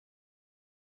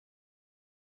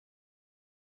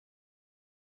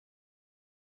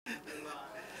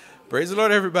Praise the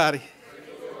Lord, everybody.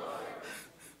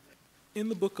 In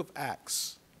the book of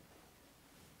Acts,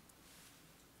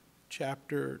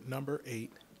 chapter number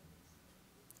 8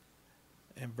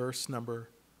 and verse number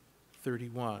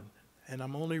 31. And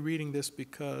I'm only reading this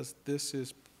because this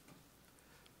is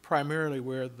primarily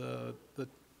where the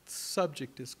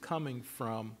subject is coming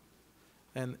from.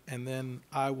 And then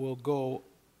I'll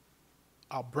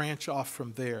branch off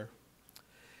from there.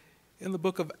 In the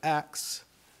book of Acts,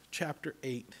 chapter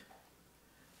 8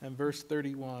 and verse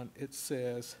 31, it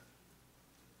says,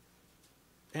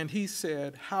 "And he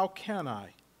said, 'How can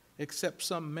I, except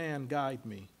some man guide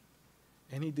me?'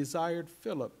 And he desired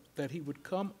Philip that he would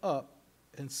come up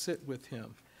and sit with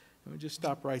him." Let me just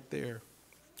stop right there.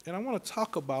 And I want to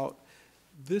talk about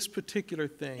this particular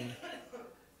thing,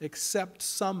 "except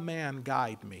some man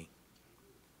guide me."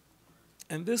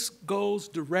 And this goes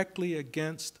directly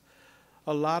against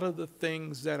a lot of the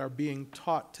things that are being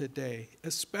taught today,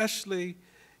 especially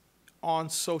on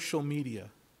social media.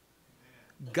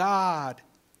 God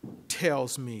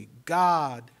tells me,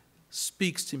 God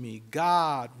speaks to me,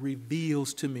 God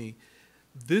reveals to me.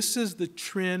 This is the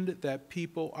trend that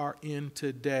people are in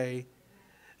today,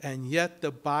 and yet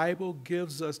the Bible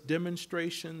gives us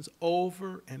demonstrations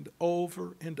over and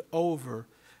over and over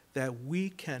that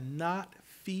we cannot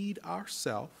feed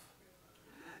ourselves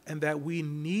and that we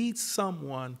need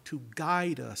someone to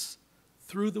guide us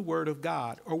through the Word of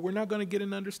God, or we're not going to get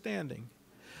an understanding.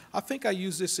 I think I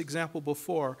used this example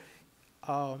before.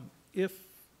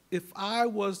 If I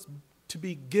was to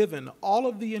be given all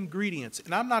of the ingredients,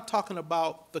 and I'm not talking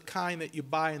about the kind that you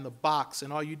buy in the box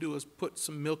and all you do is put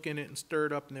some milk in it and stir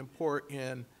it up and then pour it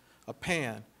in a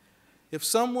pan. If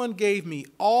someone gave me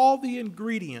all the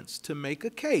ingredients to make a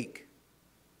cake,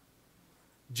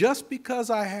 just because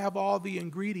I have all the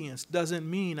ingredients doesn't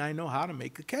mean I know how to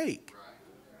make a cake.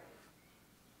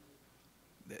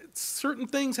 Certain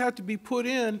things have to be put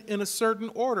in a certain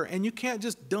order, and you can't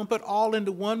just dump it all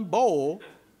into one bowl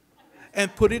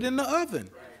and put it in the oven.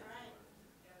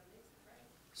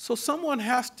 So someone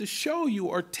has to show you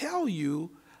or tell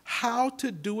you how to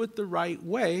do it the right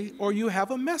way, or you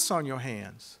have a mess on your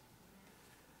hands.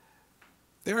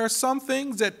 There are some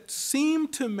things that seem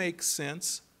to make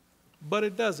sense, but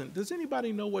it doesn't. Does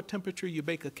anybody know what temperature you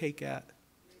bake a cake at?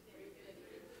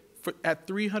 At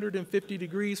 350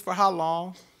 degrees for how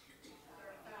long?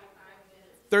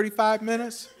 35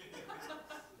 minutes?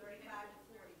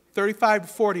 35 to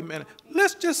 40 minutes.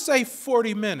 Let's just say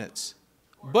 40 minutes.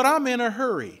 But I'm in a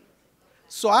hurry.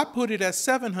 So I put it at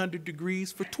 700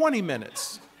 degrees for 20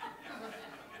 minutes.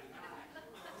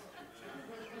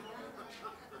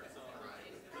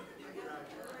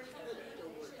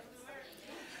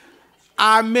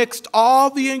 I mixed all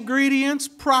the ingredients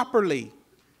properly,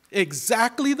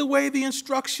 exactly the way the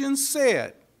instructions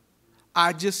said.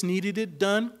 I just needed it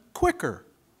done quicker.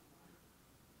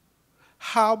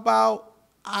 How about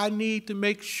I need to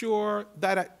make sure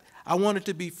that I want it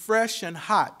to be fresh and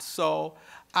hot, so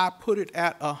I put it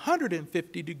at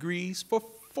 150 degrees for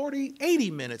 80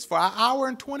 minutes, for an hour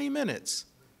and 20 minutes.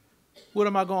 What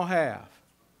am I going to have?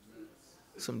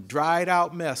 Some dried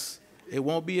out mess. It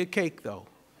won't be a cake, though.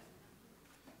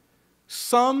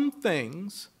 Some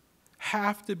things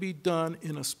have to be done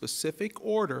in a specific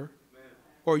order,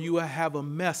 or you will have a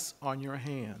mess on your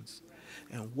hands.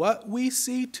 And what we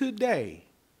see today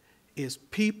is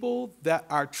people that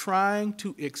are trying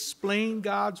to explain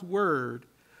God's word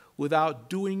without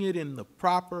doing it in the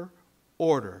proper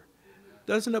order.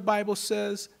 Doesn't the Bible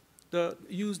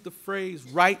use the phrase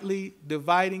rightly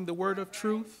dividing the word of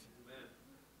truth?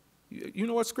 You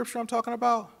know what scripture I'm talking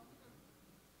about?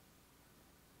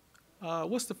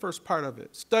 What's the first part of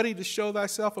it? Study to show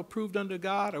thyself approved unto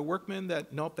God, a workman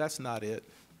that, nope, that's not it.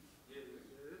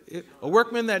 A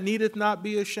workman that needeth not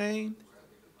be ashamed,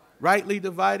 rightly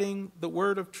dividing the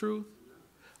word of truth.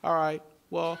 All right,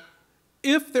 well,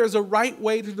 if there's a right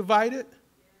way to divide it,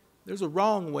 there's a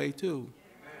wrong way too.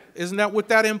 Isn't that what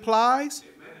that implies?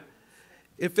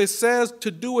 If it says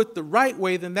to do it the right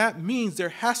way, then that means there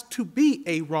has to be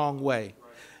a wrong way.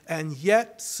 And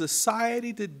yet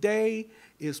society today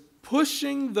is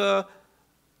pushing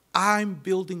I'm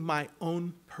building my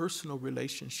own personal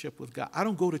relationship with God. I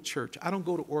don't go to church. I don't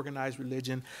go to organized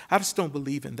religion. I just don't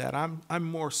believe in that. I'm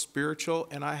more spiritual,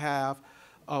 and I have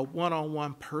a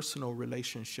one-on-one personal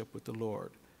relationship with the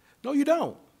Lord. No, you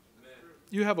don't.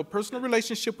 You have a personal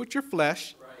relationship with your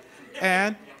flesh,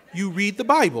 and you read the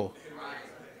Bible.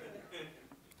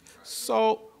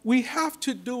 So we have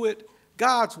to do it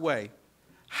God's way.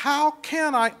 How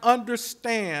can I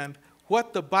understand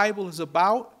what the Bible is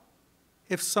about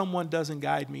if someone doesn't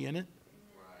guide me in it?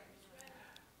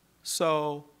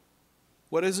 So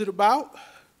What is it about?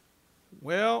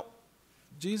 Well,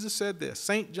 Jesus said this,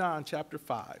 St. John chapter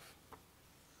 5,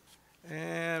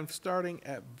 and starting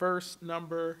at verse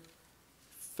number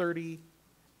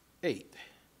 38.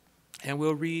 And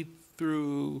we'll read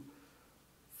through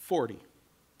 40,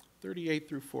 38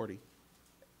 through 40.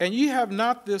 And ye have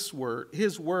not this word,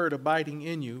 his word abiding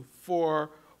in you, for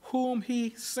whom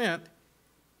he sent,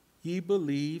 ye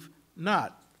believe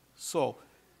not. So,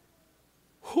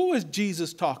 who is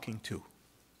Jesus talking to?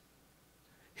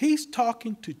 He's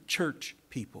talking to church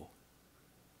people.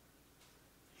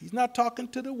 He's not talking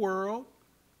to the world.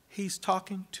 He's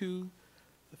talking to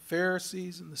the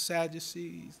Pharisees and the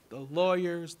Sadducees, the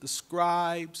lawyers, the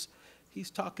scribes.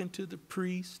 He's talking to the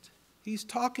priest. He's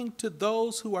talking to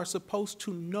those who are supposed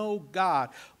to know God,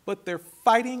 but they're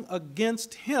fighting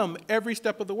against him every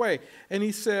step of the way. And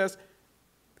he says,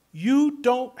 you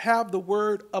don't have the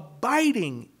word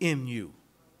abiding in you.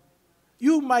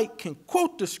 You can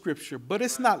quote the scripture, but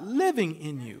it's not living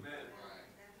in you.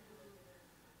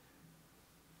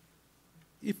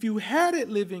 If you had it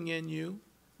living in you,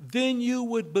 then you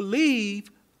would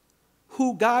believe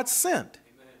who God sent.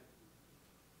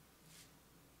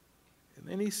 And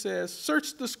then he says,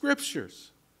 search the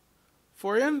scriptures,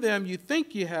 for in them you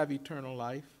think you have eternal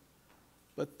life,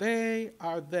 but they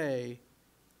are they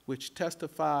which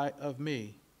testify of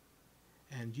me.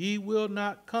 And ye will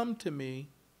not come to me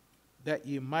that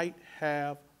ye might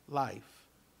have life.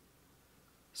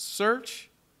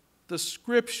 Search the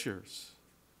scriptures.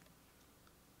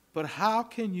 But how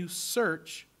can you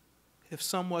search if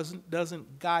someone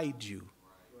doesn't guide you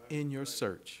in your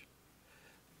search?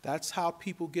 That's how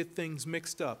people get things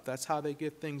mixed up. That's how they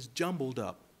get things jumbled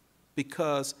up.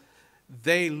 Because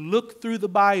they look through the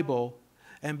Bible,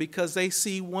 and because they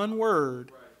see one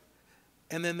word,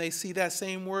 and then they see that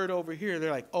same word over here, they're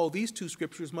like, oh, these two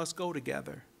scriptures must go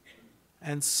together.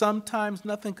 And sometimes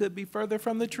nothing could be further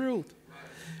from the truth.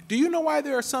 Do you know why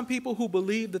there are some people who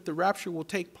believe that the rapture will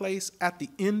take place at the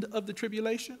end of the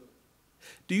tribulation?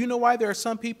 Do you know why there are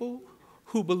some people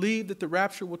who believe that the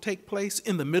rapture will take place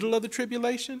in the middle of the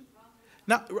tribulation?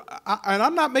 Now, and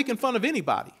I'm not making fun of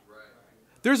anybody.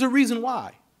 There's a reason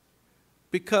why.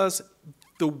 Because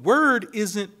the word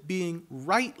isn't being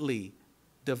rightly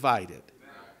divided.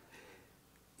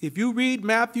 If you read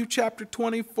Matthew chapter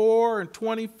 24 and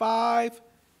 25,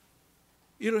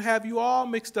 it'll have you all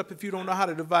mixed up if you don't know how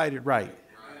to divide it right.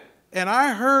 And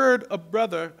I heard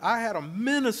I had a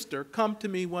minister come to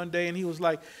me one day and he was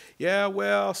like, yeah,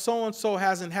 well, so-and-so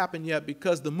hasn't happened yet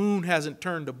because the moon hasn't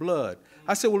turned to blood.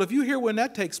 I said, well, if you hear when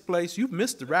that takes place, you've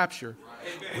missed the rapture.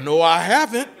 Well, no, I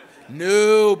haven't.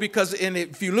 No, because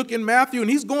if you look in Matthew and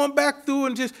he's going back through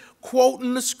and just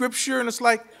quoting the scripture and it's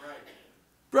like,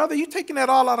 brother, you're taking that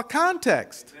all out of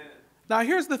context. Amen. Now,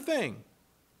 here's the thing.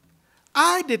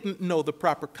 I didn't know the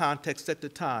proper context at the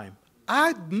time.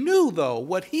 I knew, though,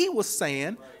 what he was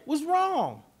saying was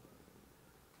wrong.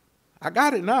 I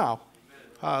got it now.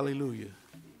 Amen. Hallelujah.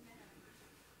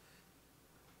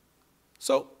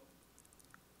 So,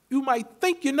 you might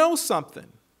think you know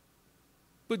something.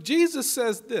 But Jesus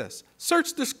says this,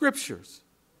 search the scriptures.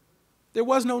 There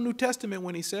was no New Testament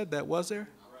when he said that, was there?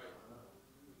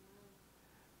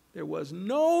 There was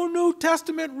no New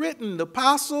Testament written. The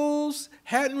apostles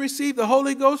hadn't received the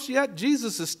Holy Ghost yet.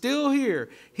 Jesus is still here.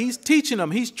 He's teaching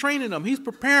them. He's training them. He's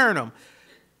preparing them.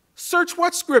 Search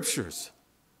what scriptures?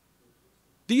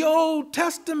 The Old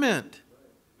Testament.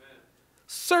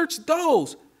 Search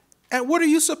those. And what are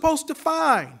you supposed to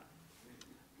find?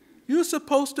 You're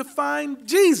supposed to find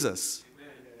Jesus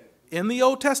in the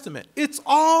Old Testament. It's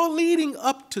all leading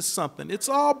up to something. It's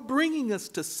all bringing us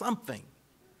to something.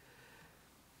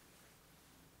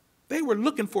 They were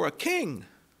looking for a king.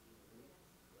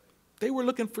 They were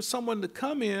looking for someone to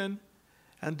come in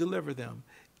and deliver them.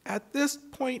 At this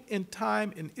point in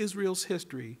time in Israel's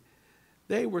history,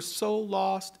 they were so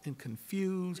lost and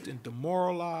confused and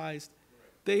demoralized.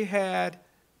 They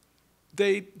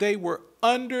were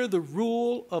under the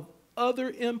rule of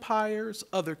other empires,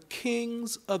 other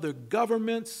kings, other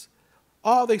governments.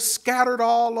 They scattered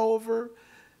all over.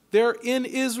 They're in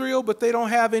Israel, but they don't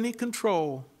have any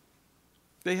control.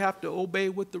 They have to obey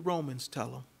what the Romans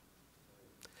tell them.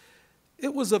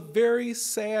 It was a very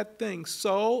sad thing.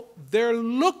 So they're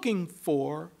looking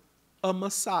for a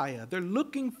Messiah. They're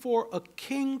looking for a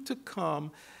king to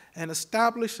come and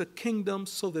establish a kingdom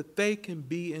so that they can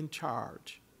be in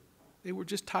charge. They were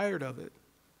just tired of it.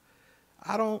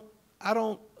 I don't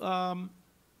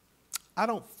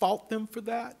fault them for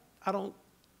that. I don't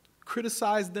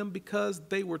criticize them because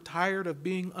they were tired of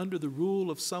being under the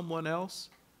rule of someone else.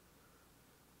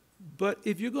 But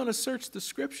if you're going to search the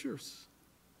scriptures,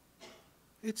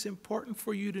 It's important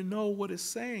for you to know what it's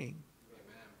saying.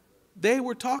 They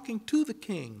were talking to the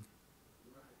king.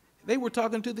 They were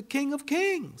talking to the King of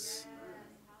Kings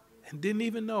and didn't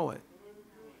even know it.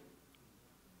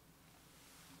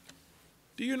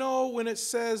 Do you know when it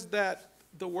says that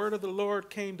the word of the Lord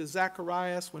came to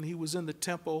Zacharias when he was in the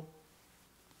temple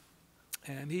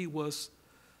and he was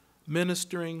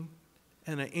ministering,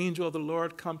 and an angel of the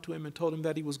Lord come to him and told him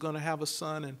that he was going to have a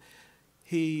son,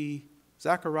 and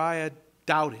Zachariah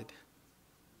doubted.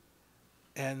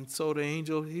 And so the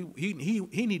angel, he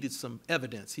needed some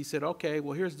evidence. He said, okay,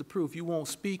 well, here's the proof. You won't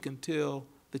speak until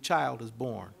the child is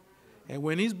born. And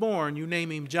when he's born, you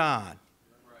name him John.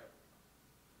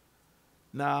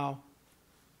 Now,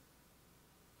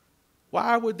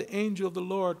 why would the angel of the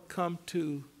Lord come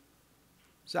to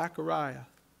Zechariah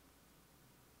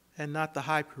and not the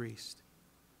high priest?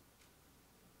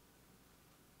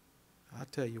 I'll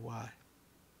tell you why.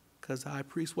 Because the high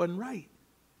priest wasn't right.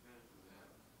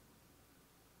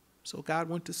 So God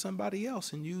went to somebody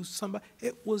else and used somebody.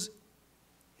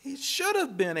 He should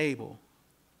have been able.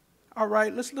 All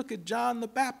right, let's look at John the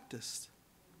Baptist.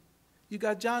 You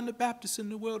got John the Baptist in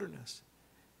the wilderness.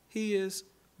 He is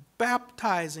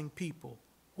baptizing people.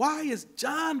 Why is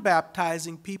John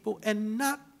baptizing people and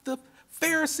not the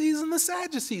Pharisees and the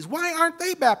Sadducees? Why aren't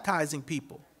they baptizing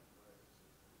people?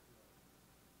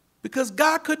 Because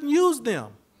God couldn't use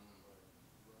them.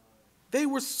 They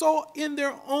were so in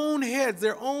their own heads,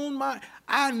 their own mind.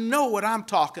 I know what I'm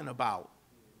talking about.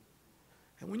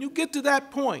 And when you get to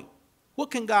that point, what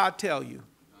can God tell you?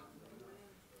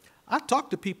 I talk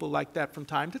to people like that from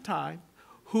time to time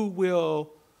who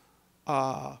will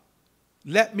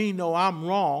let me know I'm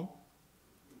wrong,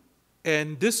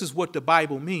 and this is what the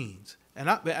Bible means. And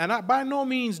I by no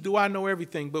means do I know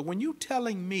everything, but when you're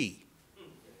telling me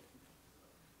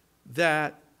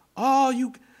that,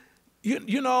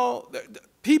 you know,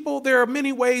 people, there are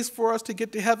many ways for us to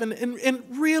get to heaven, and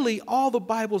really all the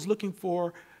Bible's looking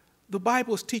for, the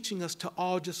Bible is teaching us to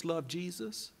all just love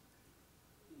Jesus.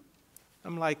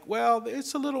 I'm like, well,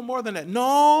 it's a little more than that.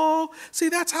 No, see,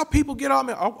 that's how people get on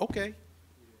me. Oh, okay,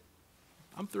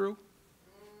 I'm through.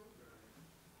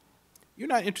 You're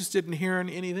not interested in hearing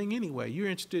anything anyway. You're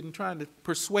interested in trying to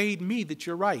persuade me that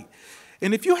you're right.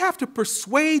 And if you have to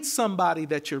persuade somebody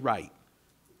that you're right,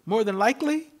 more than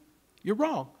likely, you're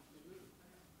wrong.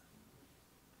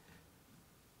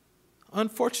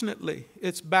 Unfortunately,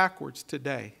 it's backwards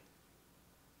today.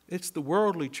 It's the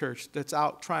worldly church that's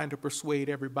out trying to persuade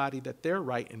everybody that they're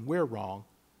right and we're wrong.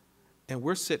 And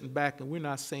we're sitting back and we're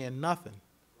not saying nothing.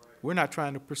 We're not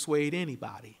trying to persuade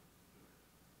anybody.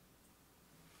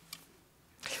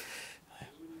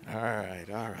 All right.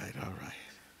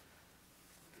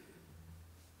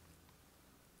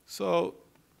 So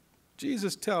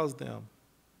Jesus tells them,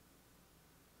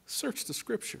 search the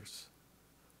scriptures.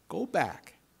 Go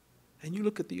back and you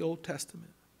look at the Old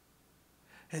Testament.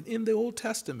 And in the Old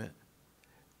Testament,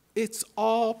 it's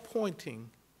all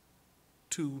pointing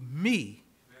to me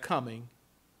coming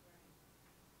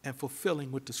and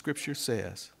fulfilling what the scripture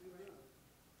says.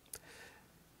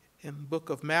 In the book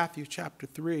of Matthew chapter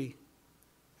 3,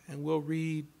 and we'll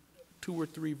read 2 or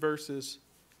 3 verses,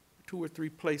 2 or 3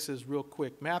 places real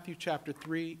quick. Matthew chapter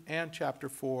 3 and chapter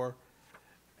 4,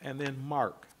 and then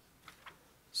Mark.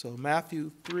 So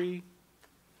Matthew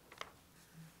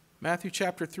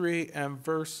chapter 3 and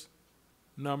verse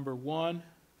number 1.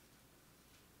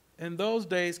 In those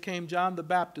days came John the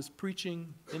Baptist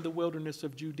preaching in the wilderness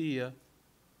of Judea,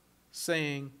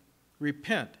 saying,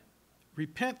 repent,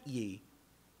 repent ye,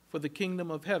 for the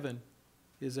kingdom of heaven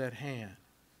is at hand.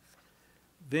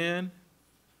 Then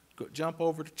jump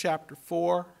over to chapter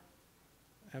 4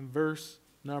 and verse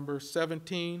number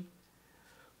 17.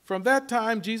 From that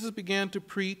time Jesus began to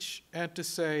preach and to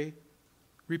say,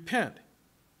 repent,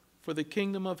 for the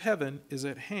kingdom of heaven is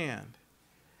at hand.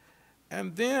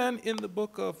 And then in the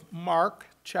book of Mark,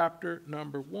 chapter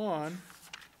number 1,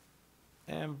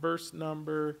 and verse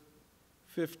number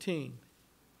 15,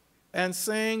 and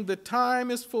saying, the time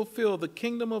is fulfilled, the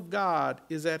kingdom of God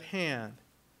is at hand.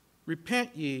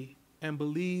 Repent ye and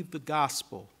believe the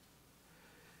gospel.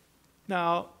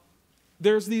 Now,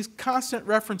 there's these constant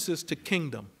references to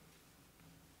kingdom.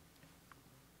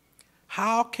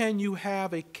 How can you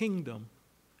have a kingdom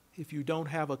if you don't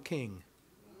have a king?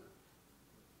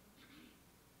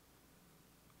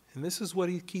 And this is what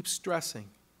he keeps stressing.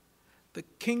 The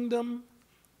kingdom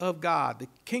of God, the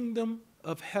kingdom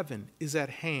of heaven is at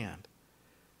hand.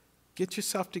 Get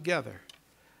yourself together.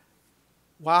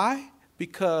 Why?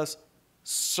 Because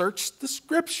search the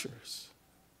scriptures.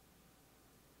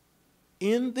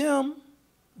 In them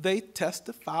they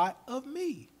testify of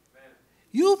me.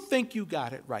 You think you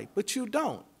got it right, but you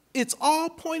don't. It's all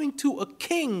pointing to a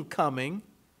king coming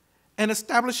and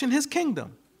establishing his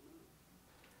kingdom.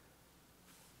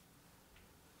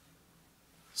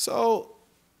 So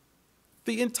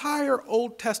the entire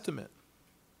Old Testament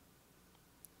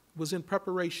was in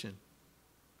preparation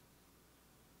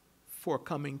for a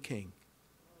coming king.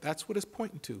 That's what it's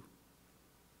pointing to.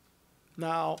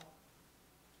 Now,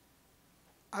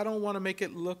 I don't want to make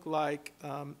it look like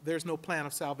there's no plan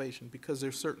of salvation, because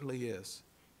there certainly is.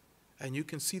 And you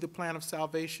can see the plan of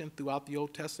salvation throughout the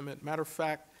Old Testament. Matter of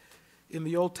fact, in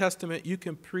the Old Testament, you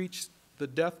can preach the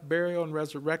death, burial, and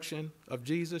resurrection of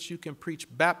Jesus. You can preach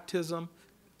baptism.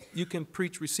 You can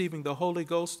preach receiving the Holy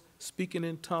Ghost, speaking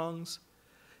in tongues.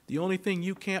 The only thing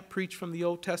you can't preach from the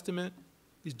Old Testament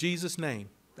is Jesus' name.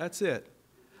 That's it.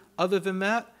 Other than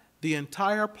that, the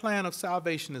entire plan of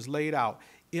salvation is laid out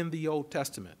in the Old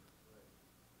Testament.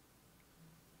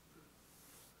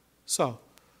 So,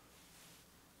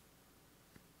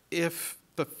 if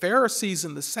the Pharisees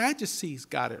and the Sadducees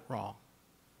got it wrong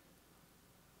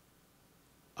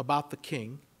about the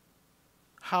king,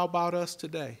 how about us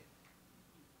today?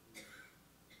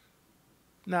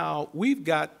 Now, we've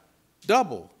got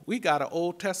double. We got an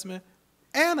Old Testament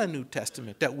and a New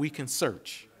Testament that we can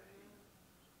search.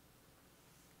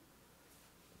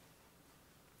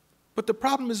 But the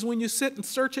problem is when you sit and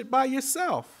search it by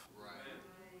yourself.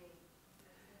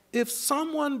 If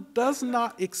someone does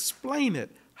not explain it,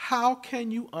 how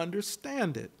can you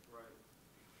understand it?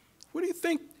 What do you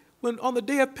think when on the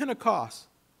day of Pentecost,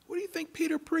 what do you think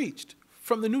Peter preached?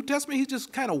 From the New Testament, he's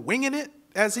just kind of winging it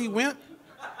as he went?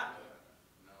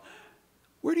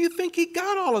 Where do you think he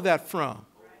got all of that from?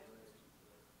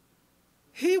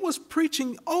 He was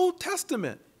preaching Old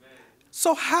Testament.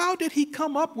 So how did he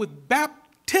come up with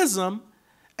baptism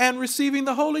and receiving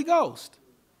the Holy Ghost?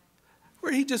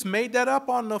 Where he just made that up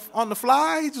on the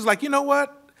fly? He's just like, you know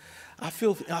what? I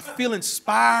feel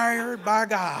inspired by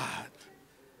God.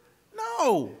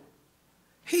 No.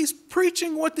 He's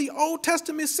preaching what the Old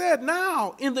Testament said.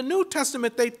 Now, in the New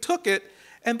Testament, they took it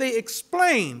and they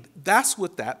explained that's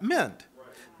what that meant.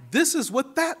 This is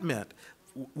what that meant.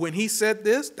 When he said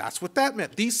this, that's what that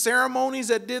meant. These ceremonies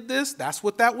that did this, that's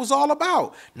what that was all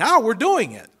about. Now we're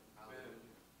doing it.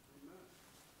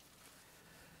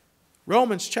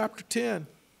 Romans chapter 10.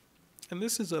 And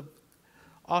this is a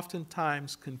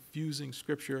oftentimes confusing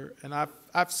scripture, and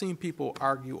I've seen people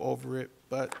argue over it,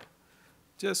 but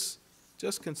just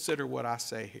consider what I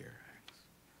say here.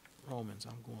 Romans,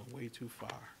 I'm going way too far.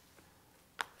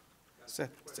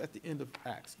 It's at the end of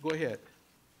Acts. Go ahead.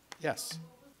 Yes.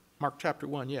 Mark chapter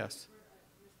 1, yes.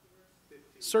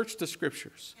 Search the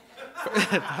scriptures.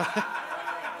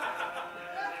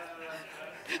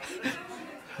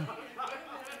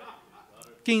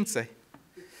 15.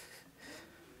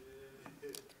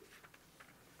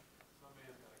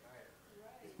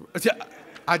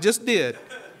 I just did.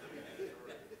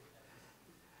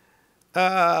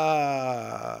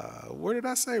 Where did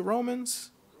I say?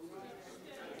 Romans?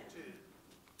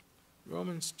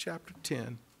 Romans chapter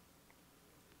 10.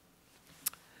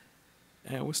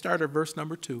 And we'll start at verse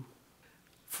number 2.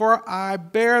 For I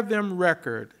bear them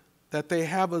record that they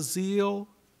have a zeal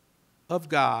of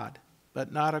God,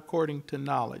 but not according to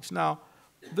knowledge. Now,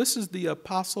 this is the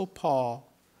Apostle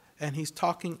Paul, and he's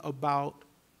talking about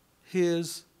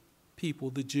his people,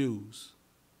 the Jews,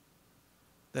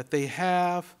 that they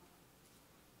have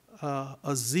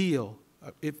a zeal.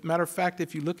 Matter of fact,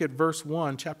 if you look at verse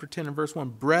 1, chapter 10 and verse 1,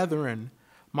 brethren,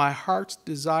 my heart's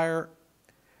desire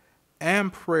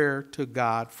and prayer to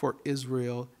God for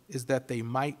Israel is that they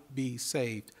might be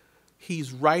saved.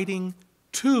 He's writing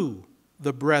to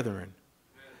the brethren.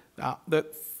 Now,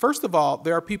 first of all,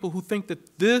 there are people who think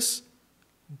that this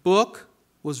book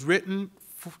was written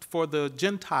for the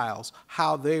Gentiles,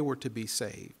 how they were to be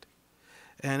saved.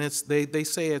 And they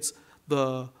say it's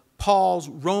the Paul's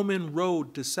Roman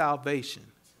road to salvation.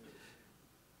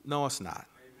 No, it's not.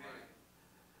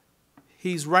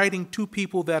 He's writing to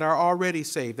people that are already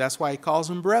saved. That's why he calls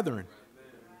them brethren.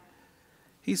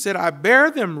 He said, I bear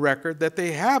them record that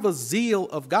they have a zeal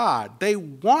of God. They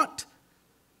want,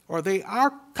 or they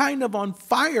are kind of on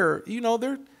fire. You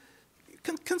know,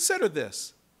 consider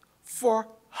this. For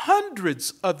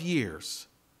hundreds of years,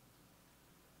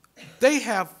 they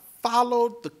have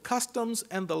followed the customs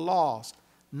and the laws,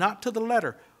 not to the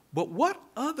letter. But what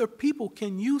other people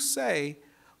can you say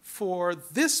for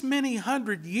this many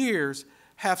hundred years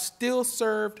have still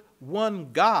served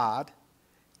one God,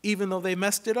 even though they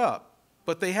messed it up?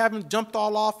 But they haven't jumped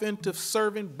all off into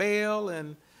serving Baal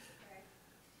and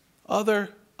other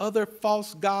other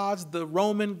false gods, the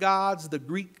Roman gods, the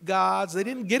Greek gods. They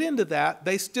didn't get into that.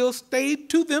 They still stayed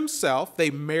to themselves.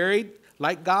 They married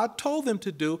like God told them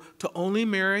to do, to only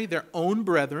marry their own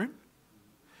brethren.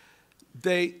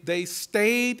 They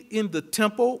stayed in the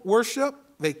temple worship.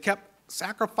 They kept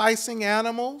sacrificing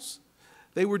animals.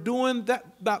 They were doing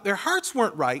that. Their hearts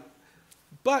weren't right.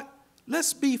 But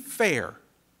let's be fair.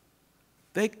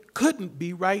 They couldn't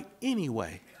be right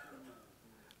anyway.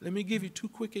 Let me give you two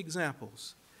quick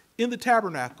examples. In the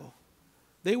tabernacle,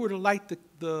 they were to light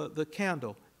the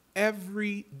candle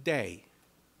every day,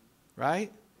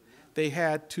 right? They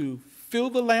had to fill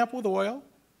the lamp with oil.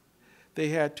 They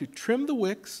had to trim the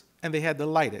wicks, and they had to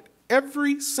light it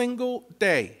every single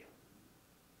day.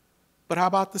 But how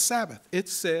about the Sabbath? It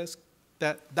says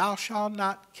that thou shalt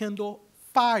not kindle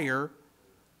fire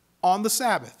on the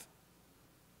Sabbath.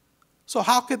 So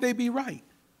how could they be right?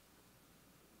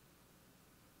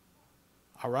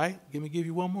 All right, let me give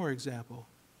you one more example.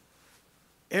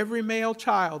 Every male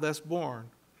child that's born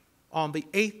on the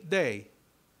 8th day,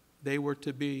 they were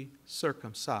to be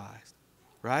circumcised,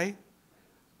 right?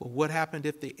 But what happened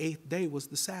if the 8th day was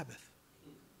the Sabbath?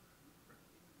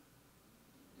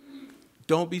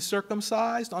 Don't be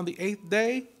circumcised on the 8th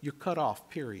day, you're cut off,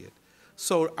 period.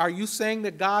 So are you saying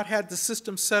that God had the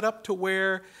system set up to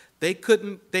where they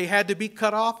had to be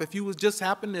cut off? If your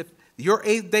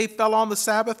 8th day fell on the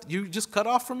Sabbath, you just cut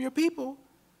off from your people?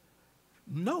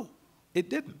 No, it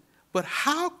didn't. But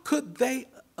how could they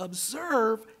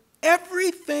observe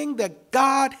everything that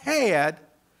God had,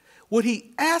 what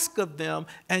he asked of them,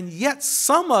 and yet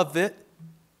some of it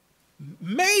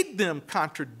made them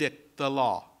contradict the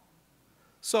law?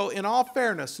 So in all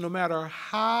fairness, no matter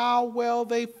how well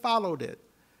they followed it,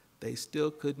 they still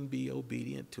couldn't be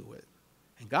obedient to it.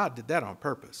 And God did that on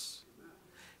purpose.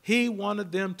 He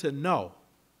wanted them to know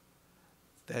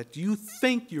that you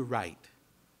think you're right,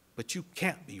 but you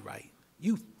can't be right.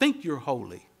 You think you're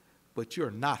holy, but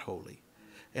you're not holy.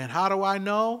 And how do I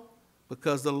know?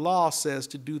 Because the law says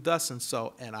to do thus and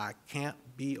so, and I can't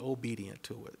be obedient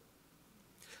to it.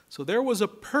 So there was a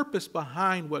purpose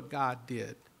behind what God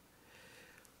did.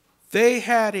 They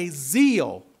had a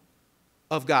zeal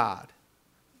of God,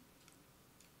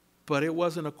 but it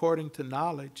wasn't according to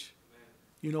knowledge.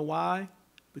 You know why?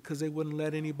 Because they wouldn't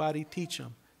let anybody teach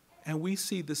them. And we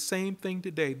see the same thing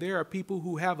today. There are people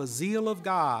who have a zeal of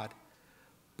God,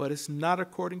 but it's not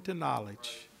according to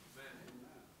knowledge.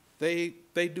 They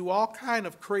do all kind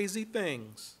of crazy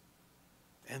things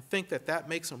and think that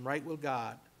makes them right with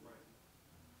God.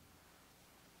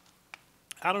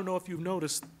 I don't know if you've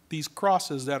noticed these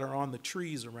crosses that are on the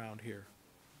trees around here.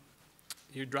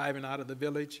 You're driving out of the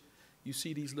village, you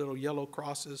see these little yellow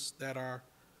crosses that are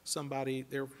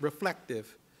they're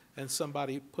reflective, and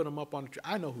somebody put them up on the tree.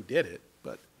 I know who did it,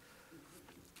 but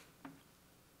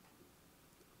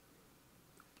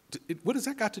what does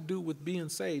that got to do with being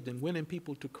saved and winning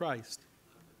people to Christ?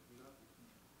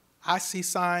 I see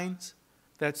signs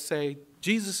that say,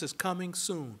 Jesus is coming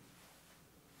soon.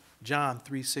 John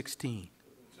 3:16.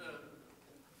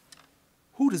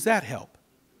 Who does that help?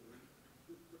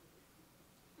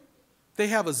 They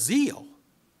have a zeal.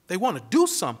 They want to do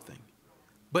something,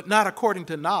 but not according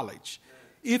to knowledge.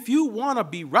 If you want to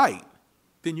be right,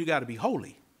 then you got to be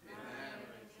holy.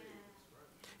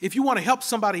 If you want to help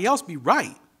somebody else be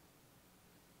right,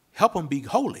 help them be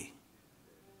holy.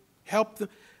 Help them.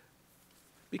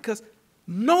 Because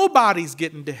nobody's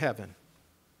getting to heaven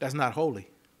that's not holy.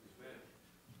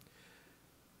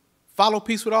 Follow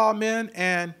peace with all men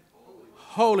and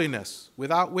holiness,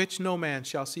 without which no man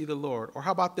shall see the Lord. Or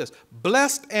how about this?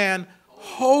 Blessed and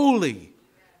holy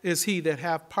is he that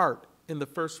hath part in the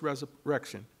first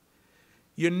resurrection.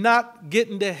 You're not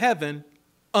getting to heaven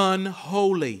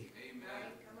unholy.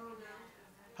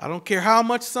 I don't care how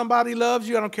much somebody loves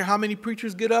you. I don't care how many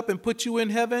preachers get up and put you in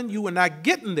heaven. You are not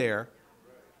getting there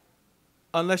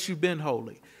unless you've been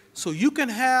holy. So you can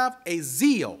have a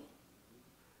zeal.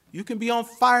 You can be on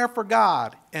fire for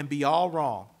God and be all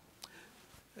wrong.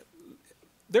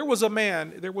 There was a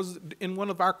man, in one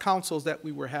of our councils that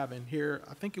we were having here,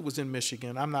 I think it was in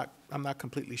Michigan. I'm not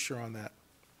completely sure on that.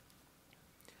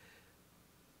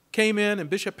 Came in, and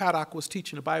Bishop Paddock was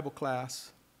teaching a Bible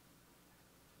class.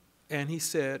 And he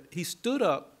stood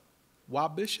up while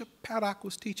Bishop Paddock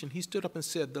was teaching. He stood up and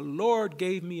said, "The Lord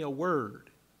gave me a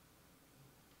word.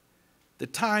 The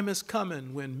time is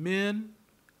coming when men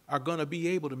are going to be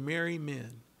able to marry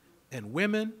men, and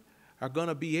women are going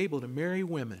to be able to marry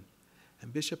women."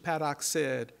 And Bishop Paddock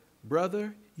said,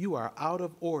 "Brother, you are out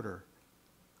of order.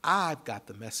 I've got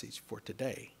the message for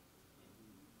today."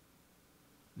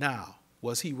 Now,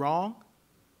 was he wrong?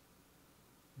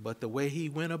 But the way he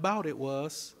went about it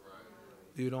was,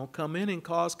 you don't come in and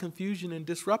cause confusion and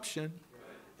disruption.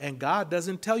 And God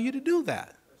doesn't tell you to do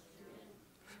that.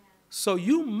 So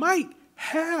you might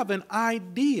have an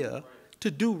idea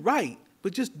to do right,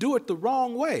 but just do it the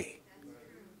wrong way.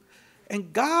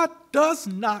 And God does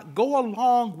not go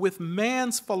along with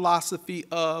man's philosophy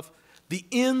of the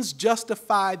ends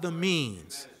justify the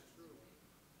means.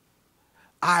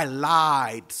 I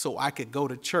lied so I could go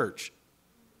to church.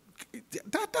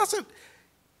 That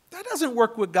doesn't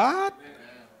work with God.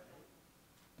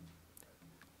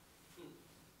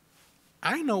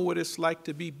 I know what it's like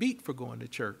to be beat for going to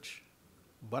church,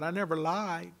 but I never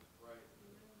lied.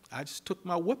 I just took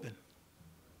my whipping.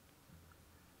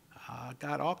 I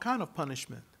got all kind of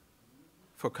punishment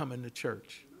for coming to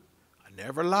church. I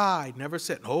never lied, never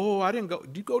said, oh, I didn't go.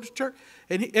 Did you go to church?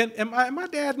 And my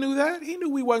dad knew that. He knew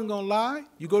we wasn't going to lie.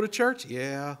 You go to church?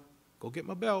 Yeah, go get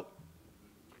my belt.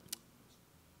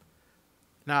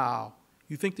 Now,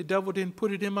 you think the devil didn't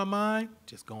put it in my mind?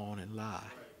 Just go on and lie.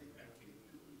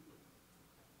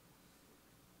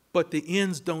 But the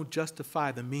ends don't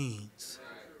justify the means.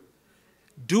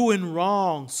 Doing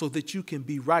wrong so that you can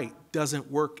be right doesn't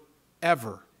work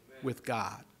ever with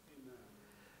God.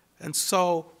 And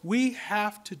so we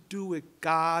have to do it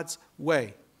God's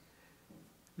way.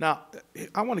 Now,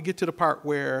 I want to get to the part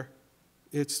where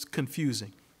it's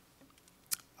confusing.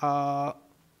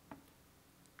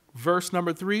 Verse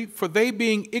number 3, for they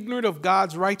being ignorant of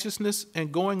God's righteousness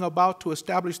and going about to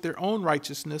establish their own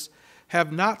righteousness,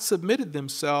 have not submitted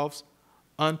themselves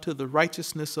unto the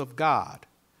righteousness of God.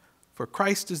 For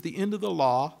Christ is the end of the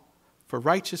law, for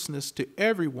righteousness to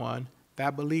everyone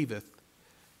that believeth.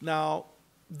 Now,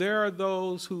 there are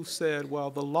those who said, well,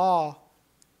 the law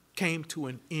came to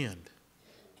an end.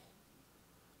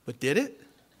 But did it?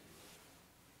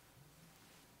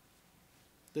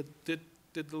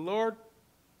 Did the Lord,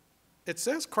 it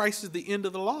says Christ is the end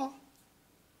of the law.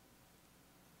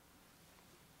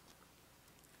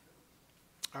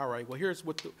 All right, well, here's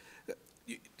what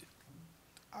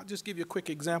I'll just give you a quick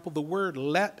example. The word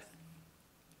let,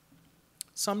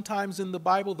 sometimes in the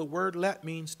Bible, the word let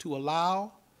means to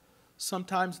allow.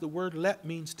 Sometimes the word let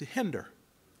means to hinder.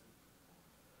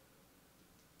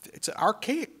 It's an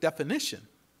archaic definition,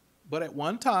 but at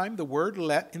one time, the word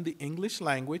let in the English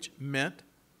language meant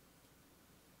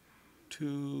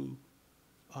to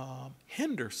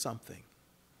hinder something.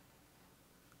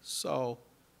 So,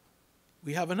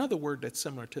 we have another word that's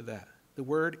similar to that. The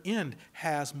word end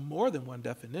has more than one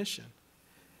definition.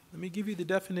 Let me give you the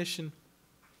definition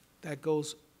that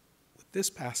goes with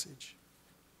this passage.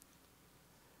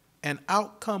 An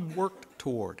outcome worked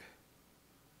toward.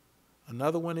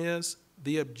 Another one is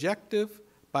the objective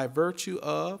by virtue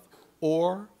of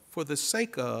or for the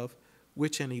sake of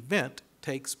which an event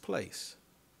takes place.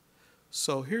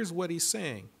 So here's what he's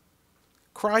saying.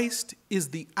 Christ is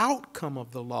the outcome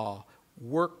of the law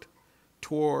worked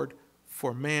toward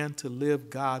for man to live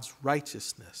God's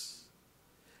righteousness.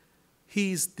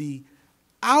 He's the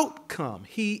outcome.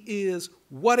 He is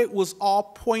what it was all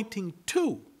pointing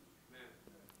to.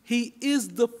 He is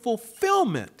the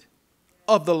fulfillment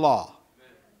of the law.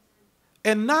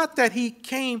 And not that he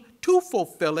came to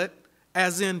fulfill it,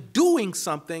 as in doing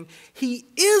something. He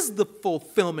is the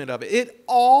fulfillment of it. It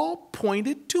all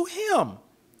pointed to him.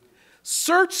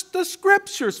 Search the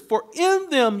scriptures, for in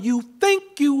them you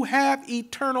think you have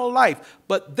eternal life,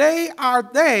 but they are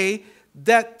they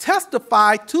that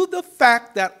testify to the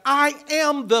fact that I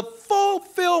am the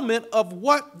fulfillment of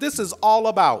what this is all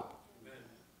about.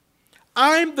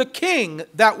 I'm the king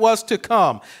that was to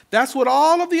come. That's what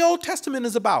all of the Old Testament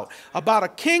is about a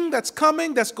king that's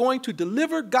coming, that's going to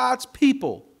deliver God's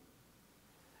people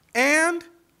and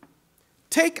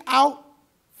take out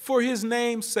for his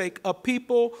name's sake a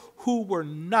people who were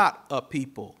not a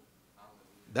people.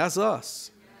 That's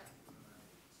us.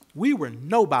 We were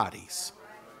nobodies.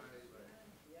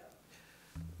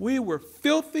 We were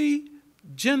filthy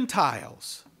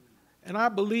Gentiles. And I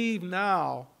believe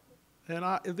now,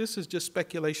 and this is just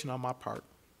speculation on my part.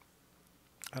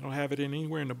 I don't have it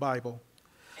anywhere in the Bible.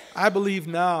 I believe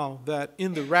now that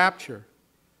in the rapture,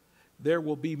 there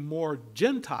will be more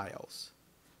Gentiles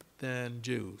than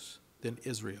Jews, than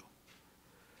Israel.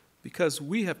 Because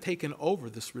we have taken over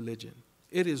this religion.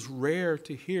 It is rare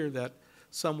to hear that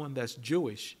someone that's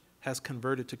Jewish has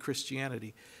converted to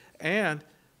Christianity. And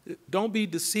don't be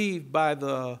deceived by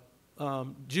the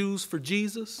Jews for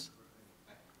Jesus.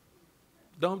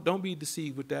 Don't be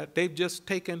deceived with that. They've just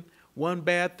taken one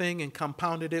bad thing and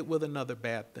compounded it with another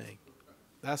bad thing.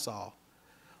 That's all.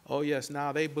 Oh, yes,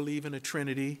 now they believe in a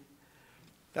Trinity.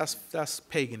 That's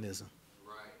paganism.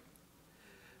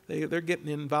 they're getting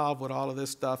involved with all of this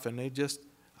stuff, and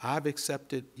I've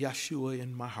accepted Yeshua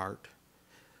in my heart.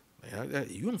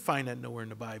 You don't find that nowhere in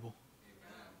the Bible.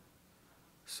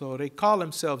 So they call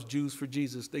themselves Jews for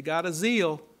Jesus. They got a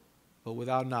zeal, but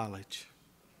without knowledge.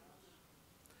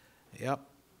 Yep.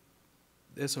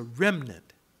 There's a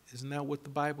remnant. Isn't that what the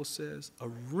Bible says? A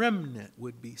remnant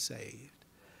would be saved.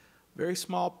 Very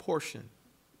small portion.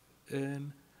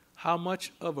 And how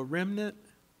much of a remnant?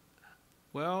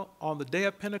 Well, on the day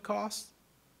of Pentecost,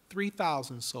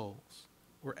 3,000 souls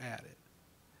were added.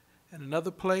 And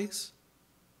another place,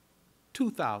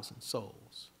 2,000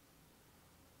 souls.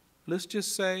 Let's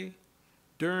just say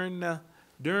during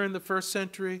the first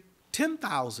century,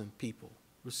 10,000 people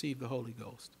received the Holy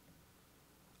Ghost.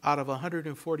 Out of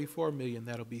 144 million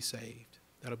that'll be saved,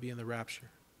 that'll be in the rapture.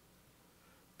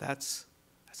 That's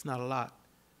not a lot.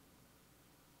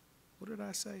 What did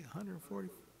I say? 140?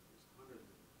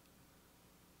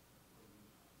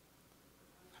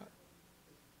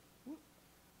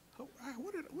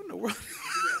 What in the world?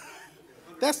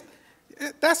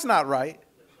 That's not right.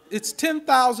 It's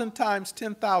 10,000 times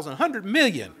 10,000, 100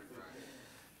 million.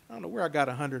 I don't know where I got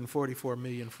 144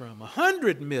 million from.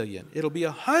 100 million. It'll be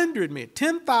 100 million.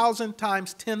 10,000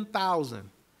 times 10,000.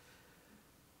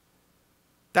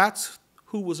 That's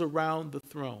who was around the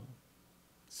throne.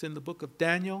 It's in the book of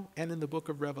Daniel and in the book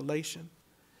of Revelation.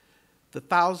 The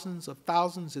thousands of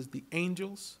thousands is the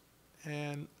angels.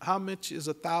 And how much is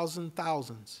 1,000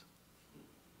 thousands?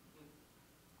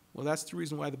 Well, that's the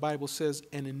reason why the Bible says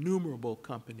an innumerable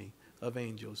company of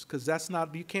angels, because that's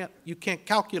not, you can't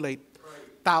calculate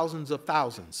thousands of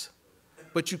thousands,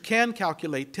 but you can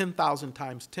calculate 10,000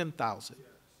 times 10,000.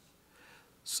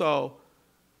 So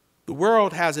the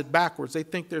world has it backwards. They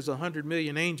think there's 100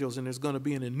 million angels and there's going to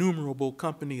be an innumerable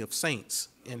company of saints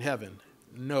in heaven.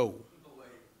 No.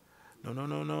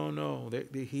 No.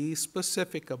 He's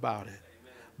specific about it.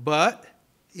 But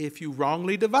if you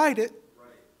wrongly divide it,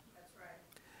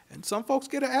 and some folks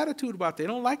get an attitude about it. They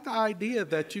don't like the idea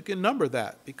that you can number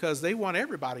that because they want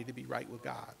everybody to be right with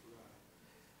God.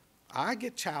 I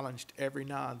get challenged every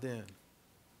now and then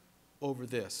over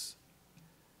this.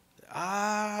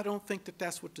 I don't think that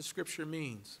that's what the scripture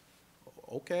means.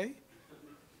 Okay.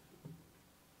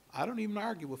 I don't even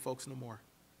argue with folks no more.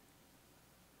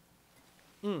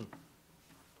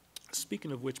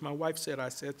 Speaking of which, my wife said I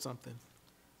said something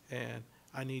and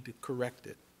I need to correct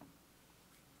it.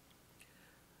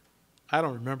 I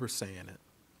don't remember saying it,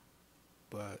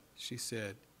 but she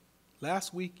said,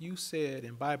 last week you said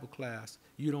in Bible class,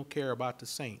 you don't care about the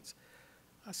saints.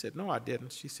 I said, no, I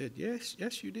didn't. She said,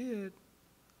 yes, you did.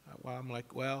 Well, I'm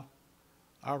like, well,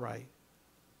 all right.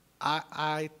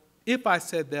 If I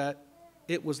said that,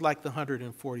 it was like the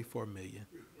 144 million.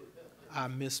 I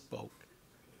misspoke.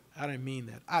 I didn't mean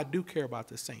that. I do care about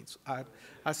the saints.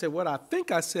 I said, what I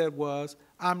think I said was,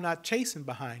 I'm not chasing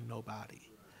behind nobody.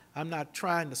 I'm not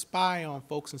trying to spy on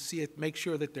folks and make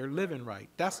sure that they're living right.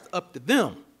 That's up to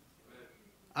them.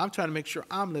 I'm trying to make sure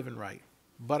I'm living right.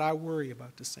 But I worry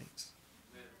about the saints.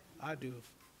 I do.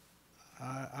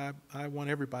 I want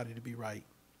everybody to be right.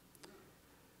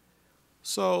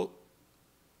 So,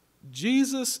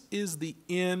 Jesus is the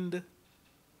end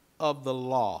of the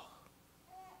law.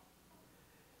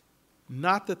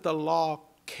 Not that the law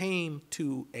came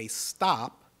to a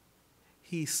stop.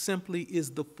 He simply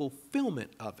is the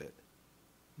fulfillment of it.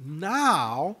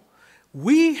 Now,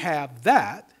 we have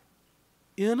that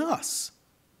in us.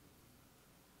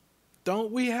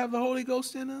 Don't we have the Holy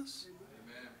Ghost in us?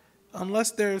 Amen.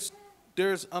 Unless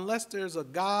there's a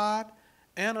God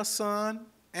and a Son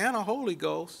and a Holy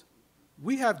Ghost,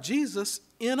 we have Jesus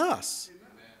in us.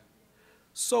 Amen.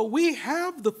 So we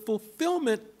have the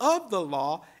fulfillment of the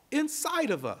law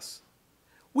inside of us.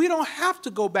 We don't have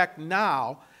to go back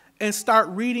now and start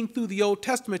reading through the Old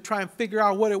Testament, try and figure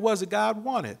out what it was that God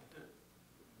wanted.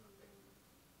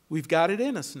 We've got it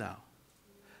in us now.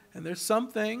 And there's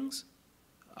some things,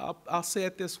 I'll say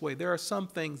it this way, there are some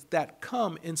things that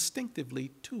come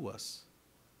instinctively to us,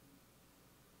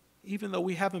 even though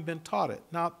we haven't been taught it.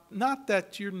 Now, not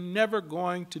that you're never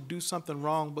going to do something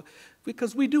wrong, but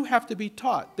because we do have to be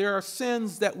taught. There are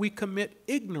sins that we commit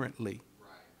ignorantly.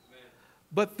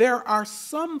 But there are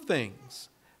some things,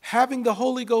 having the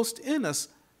Holy Ghost in us,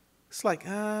 it's like,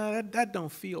 that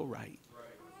don't feel right.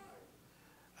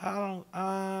 I'm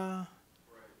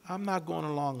not going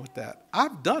along with that.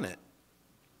 I've done it.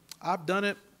 I've done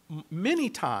it many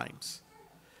times.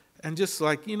 And just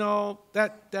like,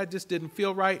 that just didn't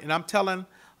feel right. And I'm telling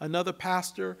another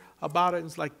pastor about it. And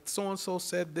it's like, so-and-so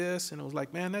said this. And it was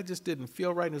like, man, that just didn't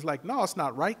feel right. And it's like, no, it's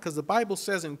not right. Because the Bible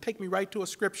says, and take me right to a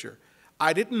scripture.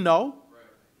 I didn't know.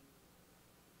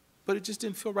 but it just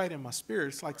didn't feel right in my spirit.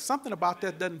 It's like something about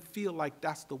that doesn't feel like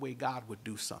that's the way God would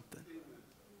do something.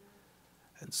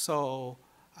 And so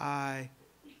I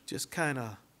just kind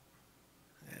of,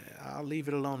 I'll leave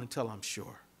it alone until I'm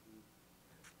sure.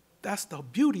 That's the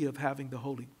beauty of having the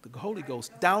Holy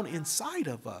Ghost down inside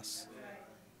of us.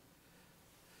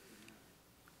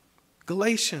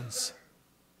 Galatians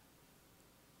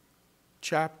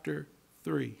chapter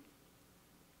 3.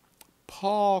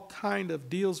 Paul kind of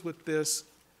deals with this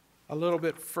a little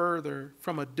bit further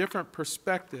from a different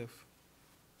perspective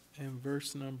in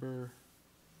verse number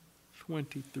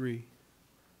 23.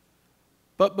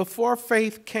 But before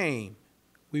faith came,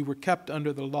 we were kept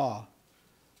under the law,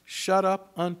 shut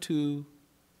up unto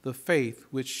the faith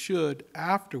which should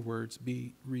afterwards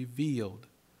be revealed.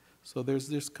 So there's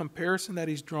this comparison that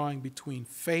he's drawing between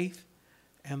faith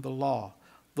and the law.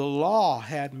 The law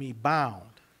had me bound,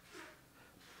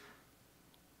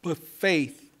 but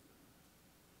faith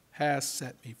has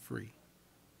set me free.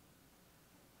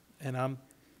 And I'm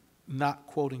not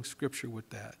quoting scripture with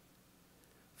that.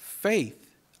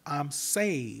 Faith, I'm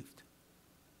saved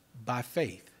by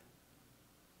faith.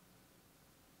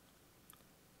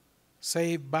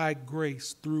 Saved by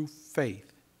grace through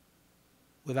faith.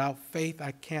 Without faith,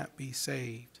 I can't be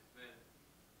saved. Amen.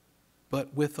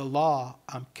 But with the law,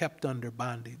 I'm kept under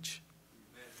bondage.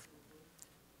 Amen.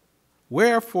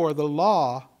 Wherefore the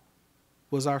law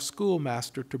was our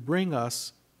schoolmaster to bring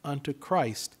us unto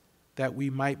Christ, that we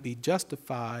might be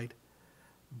justified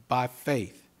by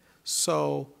faith.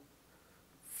 So,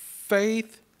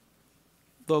 faith,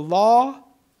 the law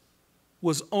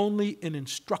was only an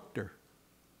instructor.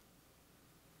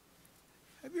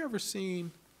 Have you ever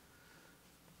seen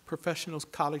professional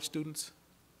college students?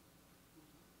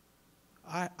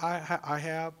 I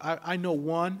have. I know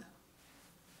one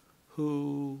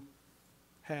who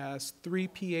has 3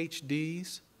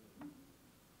 PhDs,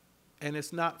 and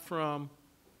it's not from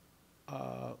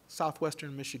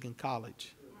Southwestern Michigan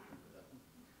College.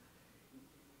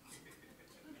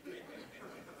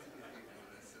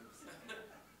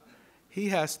 He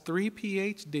has 3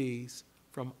 PhDs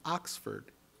from Oxford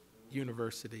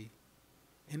University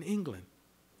in England.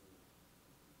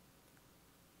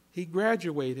 He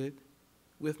graduated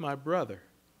with my brother.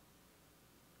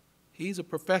 He's a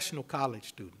professional college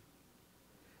student.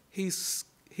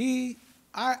 I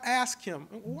asked him,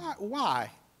 why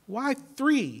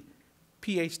 3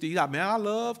 PhDs? I mean, I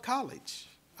love college.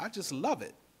 I just love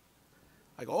it.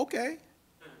 I go, okay.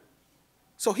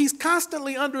 So he's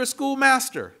constantly under a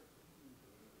schoolmaster.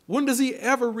 When does he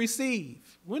ever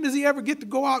receive? When does he ever get to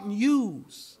go out and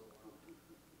use?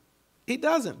 He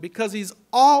doesn't, because he's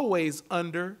always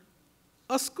under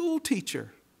a school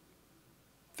teacher.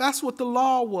 That's what the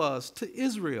law was to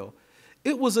Israel.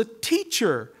 It was a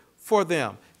teacher for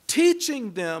them,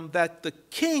 teaching them that the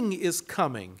king is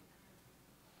coming.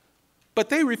 But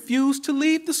they refuse to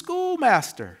leave the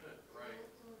schoolmaster.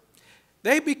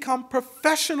 They become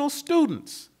professional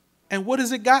students. And what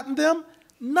has it gotten them?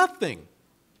 Nothing.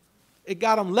 It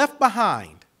got them left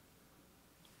behind.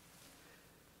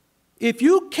 If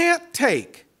you can't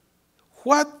take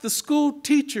what the school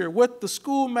teacher, what the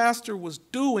schoolmaster was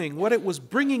doing, what it was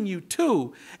bringing you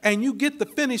to, and you get the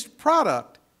finished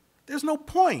product, there's no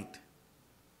point.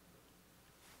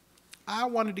 I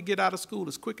wanted to get out of school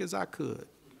as quick as I could.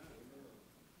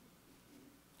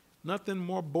 Nothing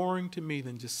more boring to me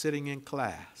than just sitting in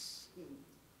class.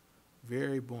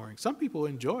 Very boring. Some people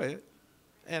enjoy it,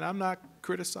 and I'm not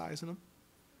criticizing them.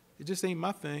 It just ain't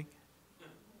my thing.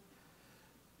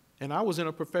 And I was in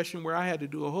a profession where I had to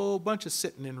do a whole bunch of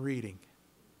sitting and reading.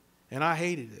 And I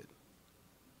hated it.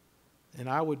 And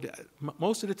I would,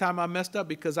 most of the time I messed up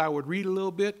because I would read a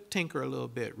little bit, tinker a little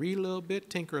bit, read a little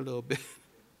bit, tinker a little bit.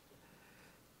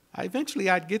 Eventually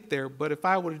I'd get there, but if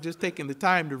I would have just taken the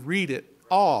time to read it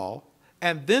all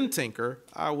and then tinker,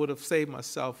 I would have saved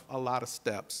myself a lot of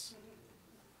steps.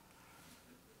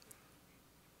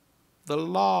 The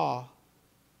law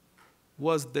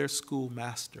was their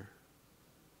schoolmaster.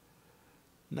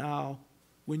 Now,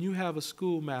 when you have a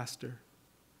schoolmaster,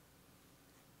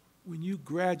 when you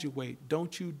graduate,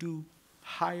 don't you do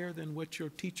higher than what your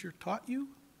teacher taught you?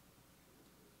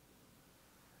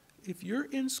 If you're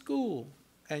in school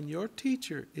and your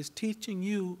teacher is teaching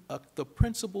you the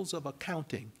principles of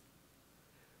accounting,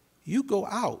 you go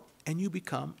out and you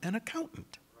become an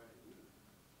accountant.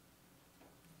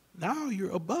 Now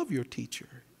you're above your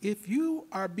teacher. If you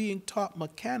are being taught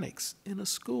mechanics in a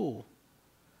school,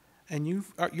 and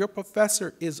your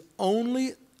professor is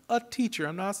only a teacher,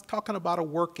 I'm not talking about a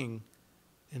working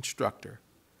instructor.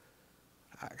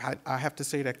 I have to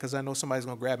say that because I know somebody's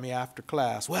going to grab me after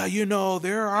class. Well, you know,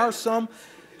 there are some.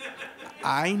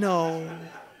 I know.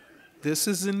 This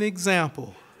is an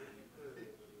example.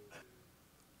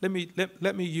 Let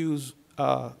me use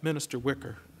Minister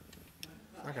Wicker.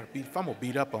 If I'm gonna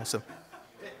beat up on some.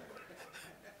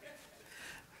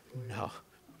 No.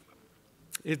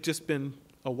 It's just been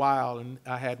a while and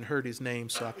I hadn't heard his name,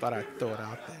 so I thought I'd throw it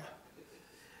out there.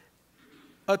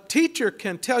 A teacher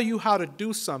can tell you how to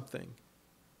do something,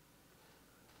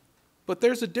 but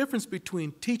there's a difference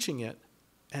between teaching it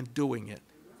and doing it.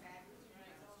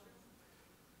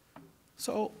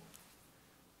 So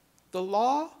the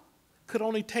law could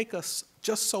only take us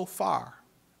just so far,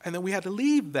 and then we had to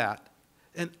leave that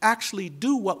and actually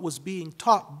do what was being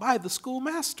taught by the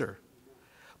schoolmaster.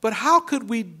 But how could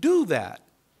we do that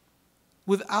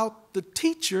without the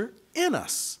teacher in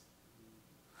us?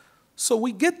 So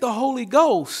we get the Holy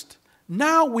Ghost.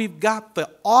 Now we've got the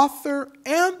author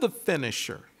and the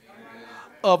finisher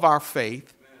of our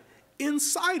faith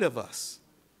inside of us.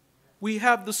 We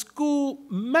have the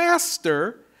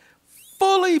schoolmaster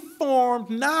fully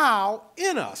formed now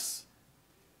in us.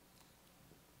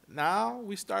 Now